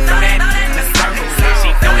 circle. Throw that in the circle. When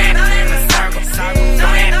she throw that in the circle, circle.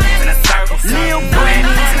 Throw that in the circle, circle. Throw that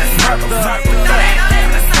in the circle, circle. Throw that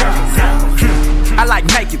in the circle, circle. I like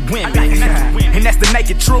naked women, and that's the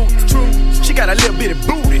naked truth. She got a little bit of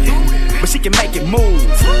booty, but she can make it move.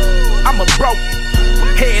 I'm a broke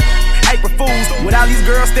head, April Fools. With all these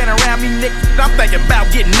girls standing around me, Nick, I'm thinking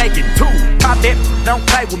about getting naked too. Pop that, don't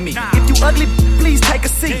play with me. If you ugly, please take a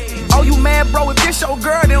seat. Oh, you mad, bro? If this your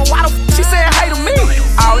girl, then why the she saying hey to me?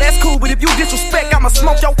 Oh, that's cool, but if you disrespect, I'ma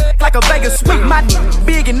smoke your like a Vegas sweet. My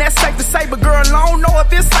big and that's safe to say, but girl, I don't know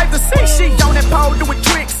if it's safe to see. She on that pole doing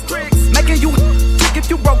tricks, making you if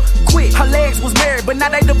you broke quick. Her legs was married, but now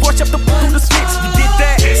they divorced up the through the switch. You did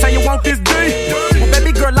that, say you want this D. Well,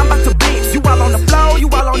 baby girl, I'm about to beat. You all on the floor, you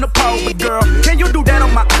all on the pole, but girl, can you do that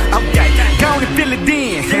on my? Okay, go on and fill it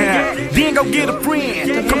in. Then go get a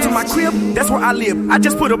friend. Come to my crib, that's where I live. I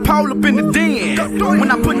just put a pole up in the den. When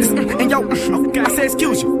I put this in your, I say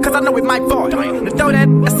excuse you, cause I know it might fall. Now throw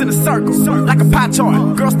that's in a circle, like a pie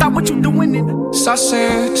chart. Girl, stop what you doing.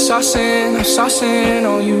 Saucing, saucing, I'm saucing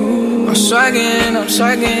on you. I'm swagging, I'm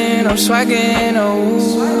swagging, I'm swagging,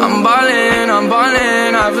 oh. I'm ballin',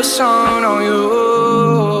 I have a song on you.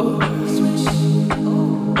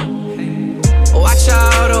 Watch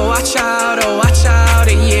out, oh watch out, oh watch out,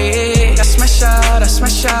 yeah. I smash out, I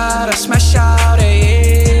smash out, I smash out,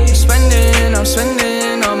 yeah. I'm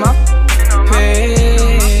spending on my pay.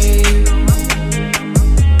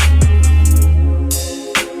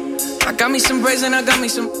 I got me some braids and I got me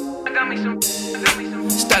some.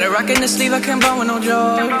 Started rocking the sleeve, I can't buy with no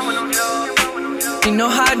jaws. You know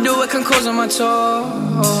how I do it, can cause on my toe.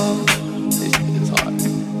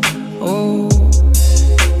 Oh,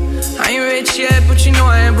 I ain't rich yet, but you know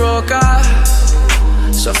I ain't broke,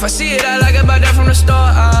 So if I see it, I like it, buy that from the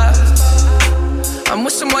store, I'm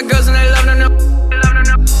with some white girls and they love them,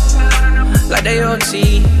 like they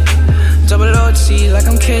OT, double OT, like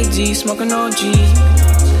I'm KD, smoking OG.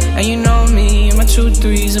 And you know me, and my 2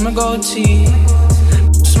 3s and my gold tee.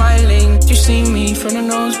 Smiling, you see me from the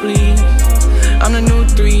nosebleed. I'm the new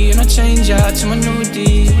 3 and I change out to my new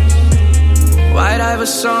D. Why'd I have a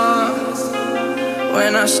song?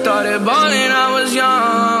 When I started balling, I was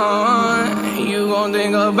young. You gon'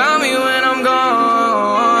 think about me when I'm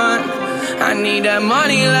gone. I need that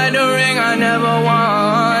money like the ring I never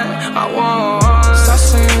won. I want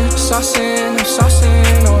saucing, I'm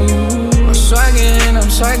saucing on you. I'm swagging, I'm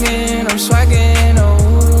swagging, I'm swagging, oh.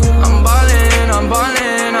 I'm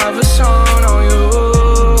ballin', I have a song on you.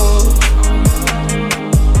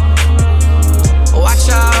 Watch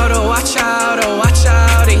out, oh watch out, oh watch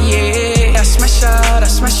out, yeah. I smash out, I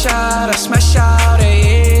smash out, I smash out,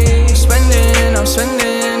 yeah. I'm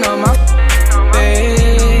spending on my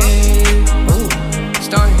babe. Ooh,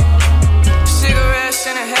 stunning. Cigarettes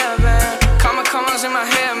in a hairband, commas in my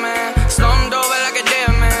hair, man. Stormed over like a dead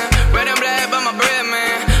man. Red and black, but my bread,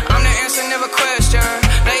 man. I'm the answer, never question.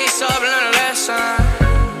 Lace up, learn a lesson.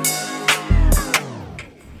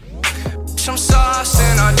 Some sauce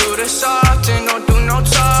and I do this often. Don't do no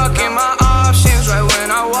talking. My options right when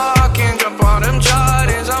I walk in. Drop all them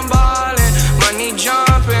Jordans, I'm ballin'. Money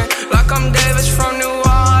jumping like I'm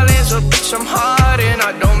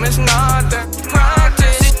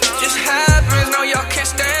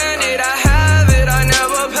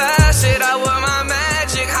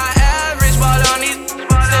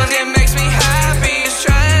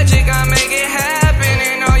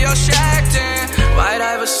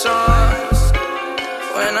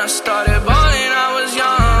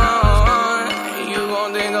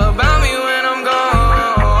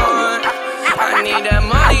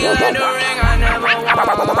wear the ring I never won.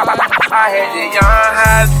 I had the young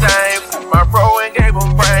high thing, put my bro and gave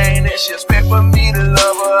him brain. And she expect for me to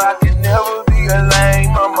love her, I can never be a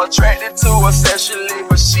lame. I'm attracted to her sexually,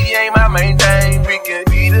 but she ain't my main thing. We can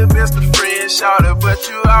be the best of friends, shout it, but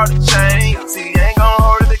you out the chain. See, ain't gon'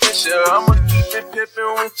 hold it against you, I'ma keep it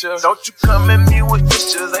pippin' with you. Don't you come at me with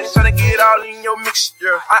issues, ain't tryna get all in your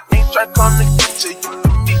mixture. I ain't tryna come to get you, you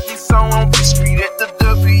can meet me some on B Street at the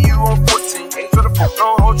W on 14. Ain't tryna fuck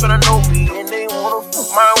no hoe, tryna know me, and they wanna fuck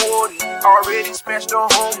my wardy. Already smashed the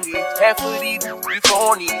homie, half of these pretty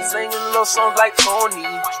phony, singing little songs like Tony.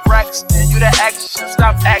 Braxton, you the action,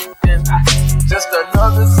 stop acting. Just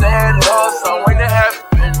another sad love song waiting to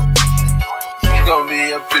happen. You gon'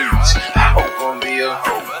 be a bitch, I hope gon' be a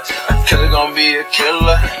hoe. A killer gon' be a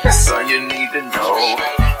killer, that's all you need to know.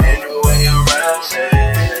 Ain't no way around it.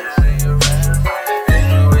 Ain't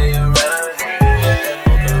no way around it.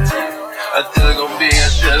 A killer gon' be a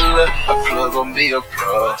killer, a plug gon' be a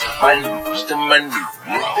plug. My news to my news,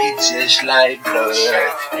 be just like blood.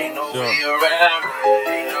 Ain't no way around it.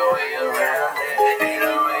 Ain't no way around it. Ain't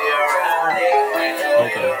no way around it.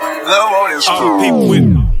 Okay. Love on this all my people with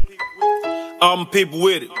it. All my people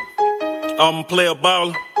with it. All my player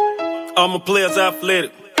baller. All my players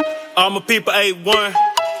athletic. All my people 8-1.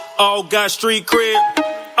 All got street cred.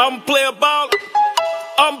 All my player baller.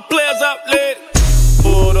 All my players athletic.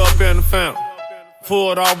 Pulled up in the fountain.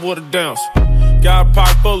 Pulled off with a dance. Got a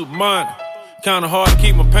pocket full of money. Kinda hard to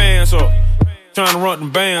keep my pants up. Trying to run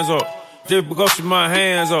them bands up. Just because she my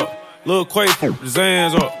hands up. Lil' Quake put his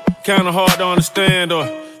hands up. Kinda hard to understand her.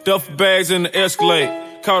 Duffel bags in the Escalade.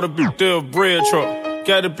 Caught a bitch through a bread truck.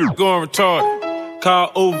 Got the bitch going retarded.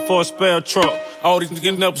 Call Uber for a spare truck. All these niggas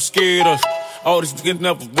getting up and scared us. All these niggas getting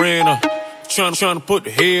up and ran us. Trying to put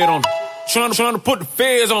the head on. Trying to put the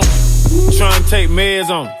feds on. Trying to take meds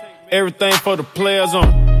on. Everything for the players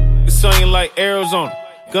on. It's singing like Arizona.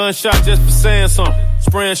 Gunshot just for saying something.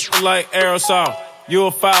 Spraying shit like aerosol. You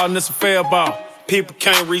a foul and it's a fair ball. People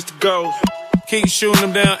can't reach the goals. Keep shooting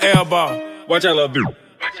them down air ball. Watch out, little bitch.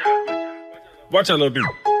 Watch out, little bitch.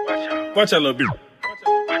 Watch out, little bitch.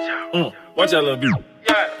 Watch out, little bitch.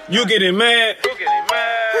 You getting mad?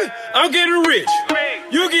 I'm getting rich.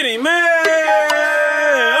 You getting mad?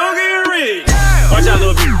 I'm getting rich. Watch out,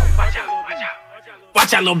 little bitch.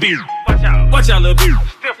 Watch out, little bitch. Watch out, little bitch.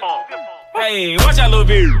 Hey, watch out, little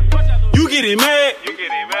bitch. You getting mad?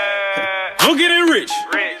 I'm getting rich.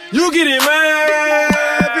 You getting mad?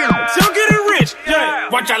 I'm getting rich. Yeah.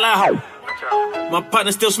 Watch out, little hoe. My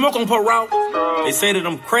partner still smoke on parole. They say that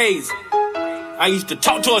I'm crazy. I used to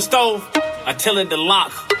talk to a stove. I tell it to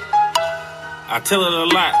lock. I tell it a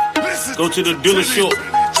lot. Go to the dealership.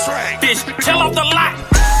 Bitch, tell off the lot.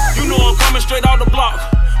 You know I'm coming straight out the block.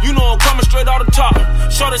 You know I'm coming straight out the top.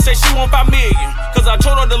 Shorty say she want 5 million. Cause I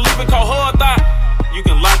told her to leave it, call her a thought. You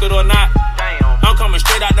can like it or not. I'm coming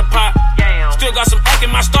straight out the pot. Still got some act in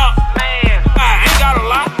my stock. I ain't got a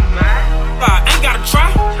lot. I ain't gotta try.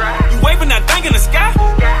 You waving that thing in the sky.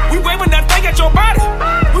 We waving that thing at your body.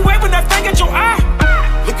 We waving that thing at your eye.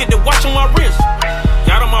 Look at the watch on my wrist.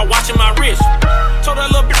 Got on my watch in my wrist. Told that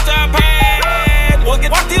little bitch that I paid. Well,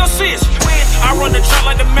 watch the assist. I run the track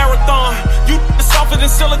like the marathon. You softer than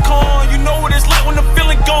silicone. You know what it's like when the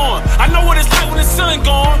feeling gone. I know what it's like when the ceiling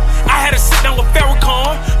gone. I had to sit down with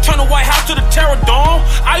Farrakhan. Turn the White House to the Terror Dome.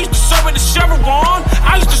 I used to serve at the Chevron.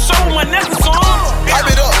 I used to serve with my necklace on. Pipe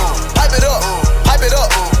it up, pipe it up, pipe it up,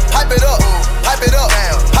 pipe it up, pipe it up,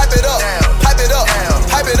 pipe it up, pipe it up,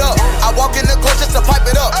 pipe it up. I walk in the club just to pipe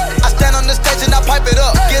it up. I stand on the stage and I pipe it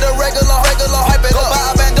up. Get a regular, hype it up. Go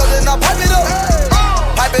buy a bando and I pipe it up.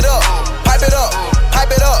 Pipe it up, pipe it up,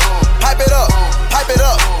 pipe it up, pipe it up, pipe it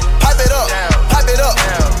up, pipe it up, pipe it up.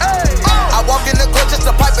 I walk in the club just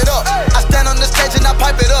to pipe it up. I stand on the stage and I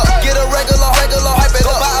pipe it up. Get a regular, hype it up.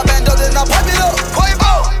 Go buy a bando and I pipe it up.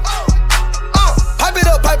 Pipe it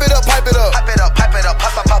up, pipe it up, pipe it up. Pipe it up, pipe it up,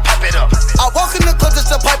 pipe it up. I walk in the club just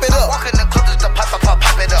to pipe it up. Walk in the club just to pipe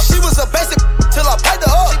it up. She was a basic till I piped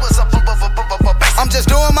her up. She was a basic. I'm just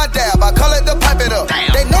doing my dab. I call it the pipe it up.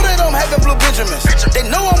 They know that I'm having blue Benjamins. They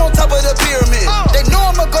know I'm on top of the pyramid. They know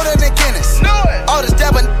I'ma go to the Guinness. All this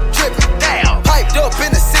dabbing tripping. Piped up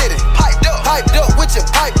in the city. Piped up with your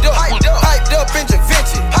piped up. Piped up in your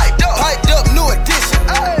Vinci. Piped up new edition.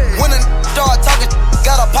 When a start talking,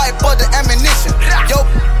 got a pipe for the ammunition. Yo,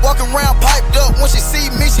 walking around piped up. When she see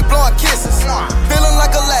me, she blowing kisses. Feeling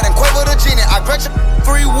like Aladdin, Quavo the genie. I grant you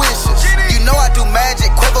 3 wishes. You know I do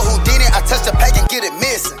magic, Quavo Houdini. I touch the pack and get it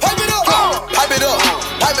missing. Pipe it up, pipe it up,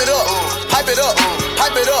 pipe it up, pipe it up,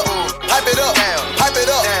 pipe it up, pipe it up, pipe it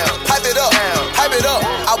up, pipe it up, pipe it up.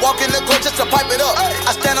 I walk in the club just to pipe it up.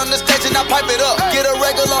 I stand on the stage and and I pipe it up. Get a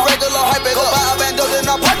regular, hype it up. Go buy a bando, then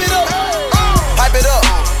I pipe it up. Pipe it up,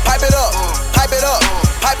 pipe it up, pipe it up,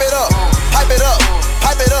 pipe it up, pipe it up,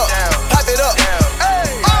 pipe it up, pipe it up.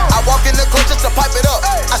 I walk in the club just to pipe it up.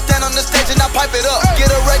 I stand on the stage and I pipe it up.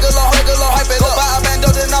 Get a regular, hype it up. Go buy a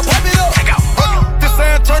bando, then I pipe it up. This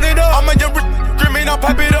ain't turn it up. I'm a young screaming, I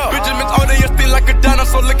pipe it up. Bitches all day, you still like a dino.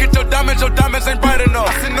 So look at your diamonds ain't bright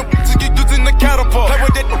enough. I seen the bitches get using the catapult. Play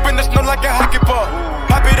with it up in the snow like a hockey puck.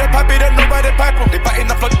 Pipe it up, nobody pipe em. They biting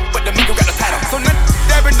the flood, but the nigga got the title. So now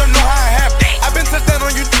dabbing don't know how it happened. I've been touched down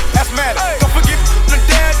on you, that's mad. Don't forget the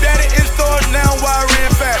daddy in store now,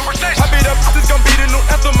 wiring fast. Pipe it up, this gon' be the new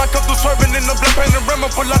anthem. I come through swerving in the black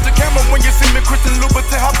panorama. Pull out the camera when you see me, Christian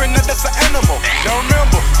Louboutin hopping, now that's an animal. Don't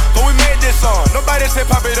remember, but we made this song. Nobody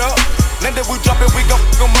said pop it up. Now that we drop it, we gon'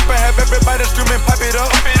 fuck 'em up and have everybody screaming, pipe it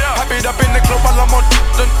up. Pipe it up in the club while I'm on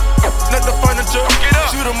not the furniture.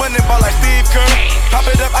 Shoot a money ball like Steve Kerr. Pop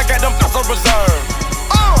it up, I got them on reserve.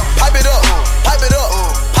 Pipe it up, pipe it up,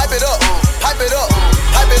 pipe it up, pipe it up,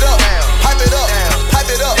 pipe it up, pipe it up,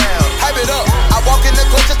 pipe it up, pipe it up. I walk in the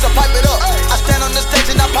club just to pipe it up. I stand on the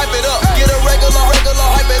stage and I pipe it up. Get a regular, hype it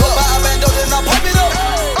up. Buy a bando, then I pipe it up.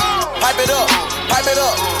 Pipe it up, pipe it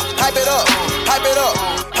up, pipe it up, pipe it up,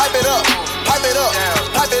 pipe it up, pipe it up,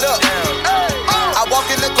 pipe it up. I walk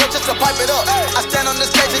in the club just to pipe it up. I stand on the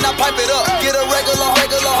stage and I pipe it up. Get a regular,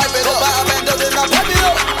 hype it up. Buy a bando, then I pipe it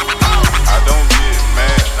up. I don't get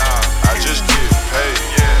mad, I just get paid.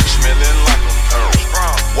 Smelling like a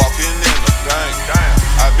pearl. Walking in the bank.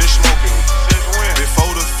 I've been smoking since when?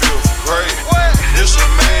 Before the fifth grade. This a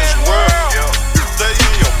man's world. Stay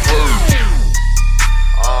in your purse.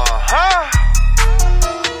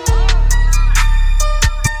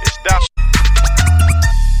 It's that.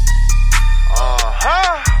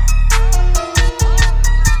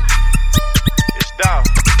 It's that.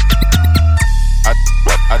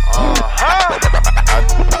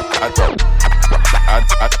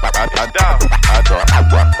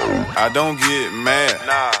 I don't get mad,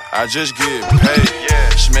 I just get paid.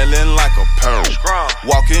 Smelling like a pearl.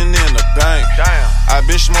 Walking in the bank. I've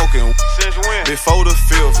been smoking since when? Before the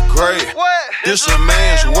fifth grade. This a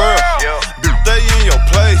man's world. Stay in your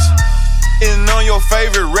place. And on your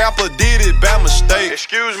favorite rapper did it by mistake.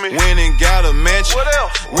 Excuse me. Went and got a mansion. What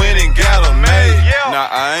else? Went and got a maid. Now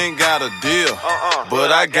I ain't got a deal,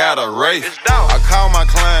 but I got a rate. I call my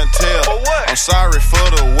clientele. For what? I'm sorry for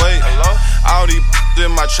the wait. Hello? All these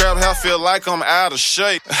in my trap house feel like I'm out of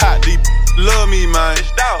shape. Hot deep love me, man.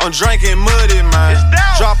 I'm drinking muddy, man.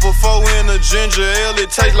 Drop a 4 in a ginger ale, it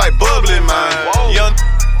tastes like bubbly, man. Young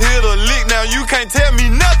hit a lick, now you can't tell me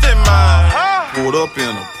nothing, man. Pulled up in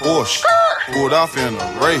a Porsche, pulled off in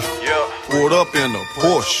a Wraith. Pulled up in a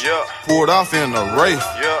Porsche, pulled off in a Wraith.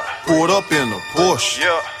 Pulled up in a Porsche,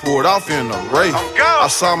 pulled off in a Wraith. I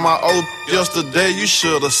saw my old yesterday, you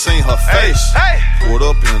should've seen her face. Pulled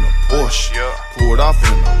up in a Porsche, pulled off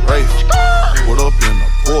in a Wraith. Pulled up in a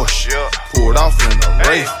Porsche, pulled off in a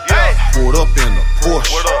Wraith. Pulled up in a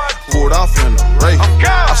Porsche, pulled off in a Wraith.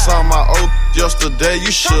 I saw my old yesterday,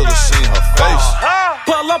 you should've seen her face.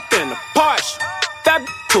 Pull up in a Porsche, that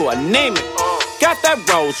to a name it. Got that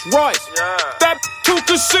Rolls Royce, that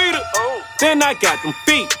two-seater. Then I got them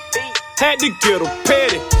feet, had to get them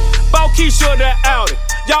petty. Bought Keisha the Audi,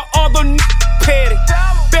 y'all other petty.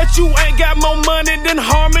 Bet you ain't got more money than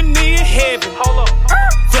Harmony in heaven. Hold up.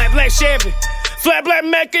 Flat black Chevy, flat black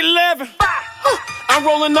Mac 11. I'm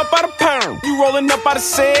rolling up out of perm, you rolling up out of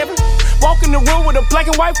 7. Walk in the room with a black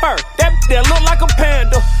and white fur, that look like a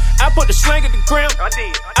panda. I put the slang at the ground.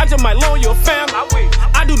 I just might loan you a family.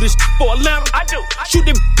 I do this for Atlanta. I do. Shoot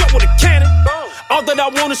that up with a cannon. All that I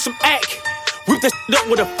want is some act. Whip that up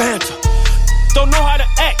with a Fanta. Don't know how to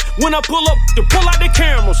act. When I pull up, to pull out the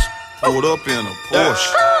cameras. Pulled up in a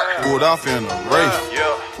Porsche, pulled off in a Wraith.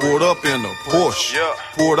 Pulled up in a Porsche,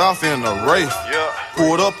 pulled off in a Wraith.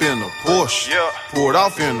 Pulled up in a Porsche, pulled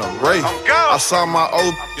off in a Wraith. I saw my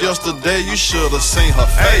old yesterday, you should've seen her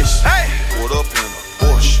face. Pulled up in a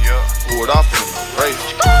Porsche, pulled off in a Wraith.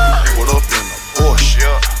 Pulled up in a Porsche,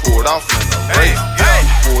 pulled off in a Wraith.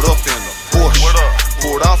 Pulled up in a Porsche,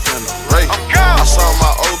 pulled off in a Wraith. I saw my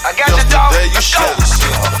old yesterday, you should've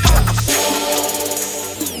seen her face.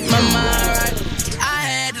 My mind right, I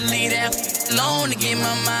had to leave that alone to get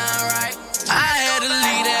my mind right. I had to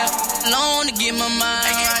leave that alone to get my mind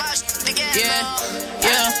right.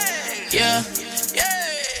 Yeah.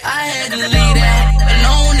 I had to leave that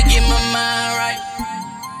alone to get my mind right.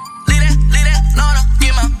 Leave that alone to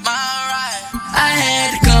get my mind right. I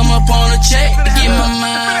had to come up on a check to get my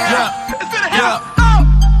mind right.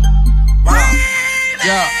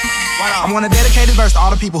 I want to dedicate this verse to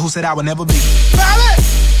all the people who said I would never be.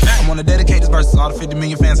 I wanna dedicate this verse to all the 50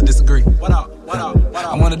 million fans who disagree. What up?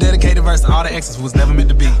 I wanna dedicate the verse to all the exes who was never meant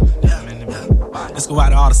to be. Let's go out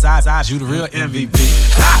to all the sides, you the real MVP.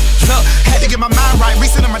 Look, had to get my mind right,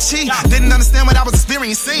 reset on my cheek. Didn't understand what I was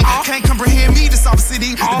experiencing. Can't comprehend me, this opposite.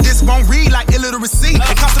 This won't read like illiteracy.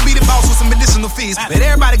 It costs to be the boss with some additional fees. But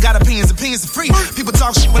everybody got opinions are free. People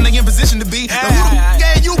talk shit when they in position to be. Now who the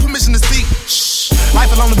gave you permission to speak? Shh.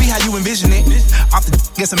 Life will only be how you envision it. Off the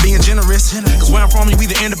guess I'm being generous. Cause where I'm from, you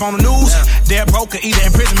either end up on the news, dead broke, or either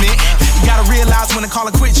imprisonment. You gotta realize when to call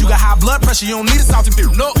it quits. You got high blood pressure, you don't need a salty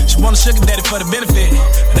pill. No, she want a sugar daddy for the benefit.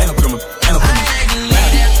 But ain't no criminal, ain't no criminal. I had to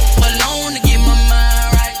leave that alone to get my mind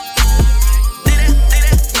right.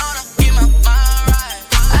 Get my mind right.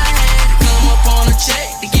 I had to come up on a check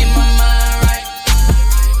to get my mind right.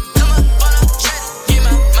 Come up on a check to get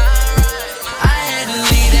my mind right. I had to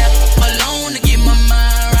leave that alone to get my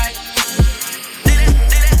mind right.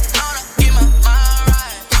 Get my mind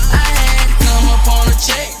right. I had to come up on a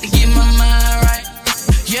check to get my mind right.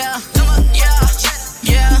 Yeah, yeah.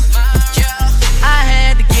 I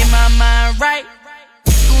had to get my mind right.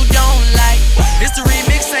 Who don't like? This the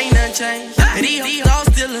remix, ain't nothing changed. And these all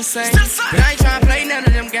still the same. But I ain't tryna play none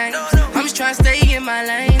of them games. I'm just tryna stay in my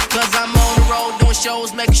lane. Cause I'm on the road doing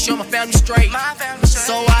shows, making sure my family's straight.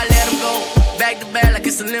 So I let them go back to back like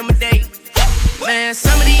it's a lemonade. Man,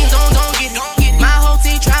 some of these don't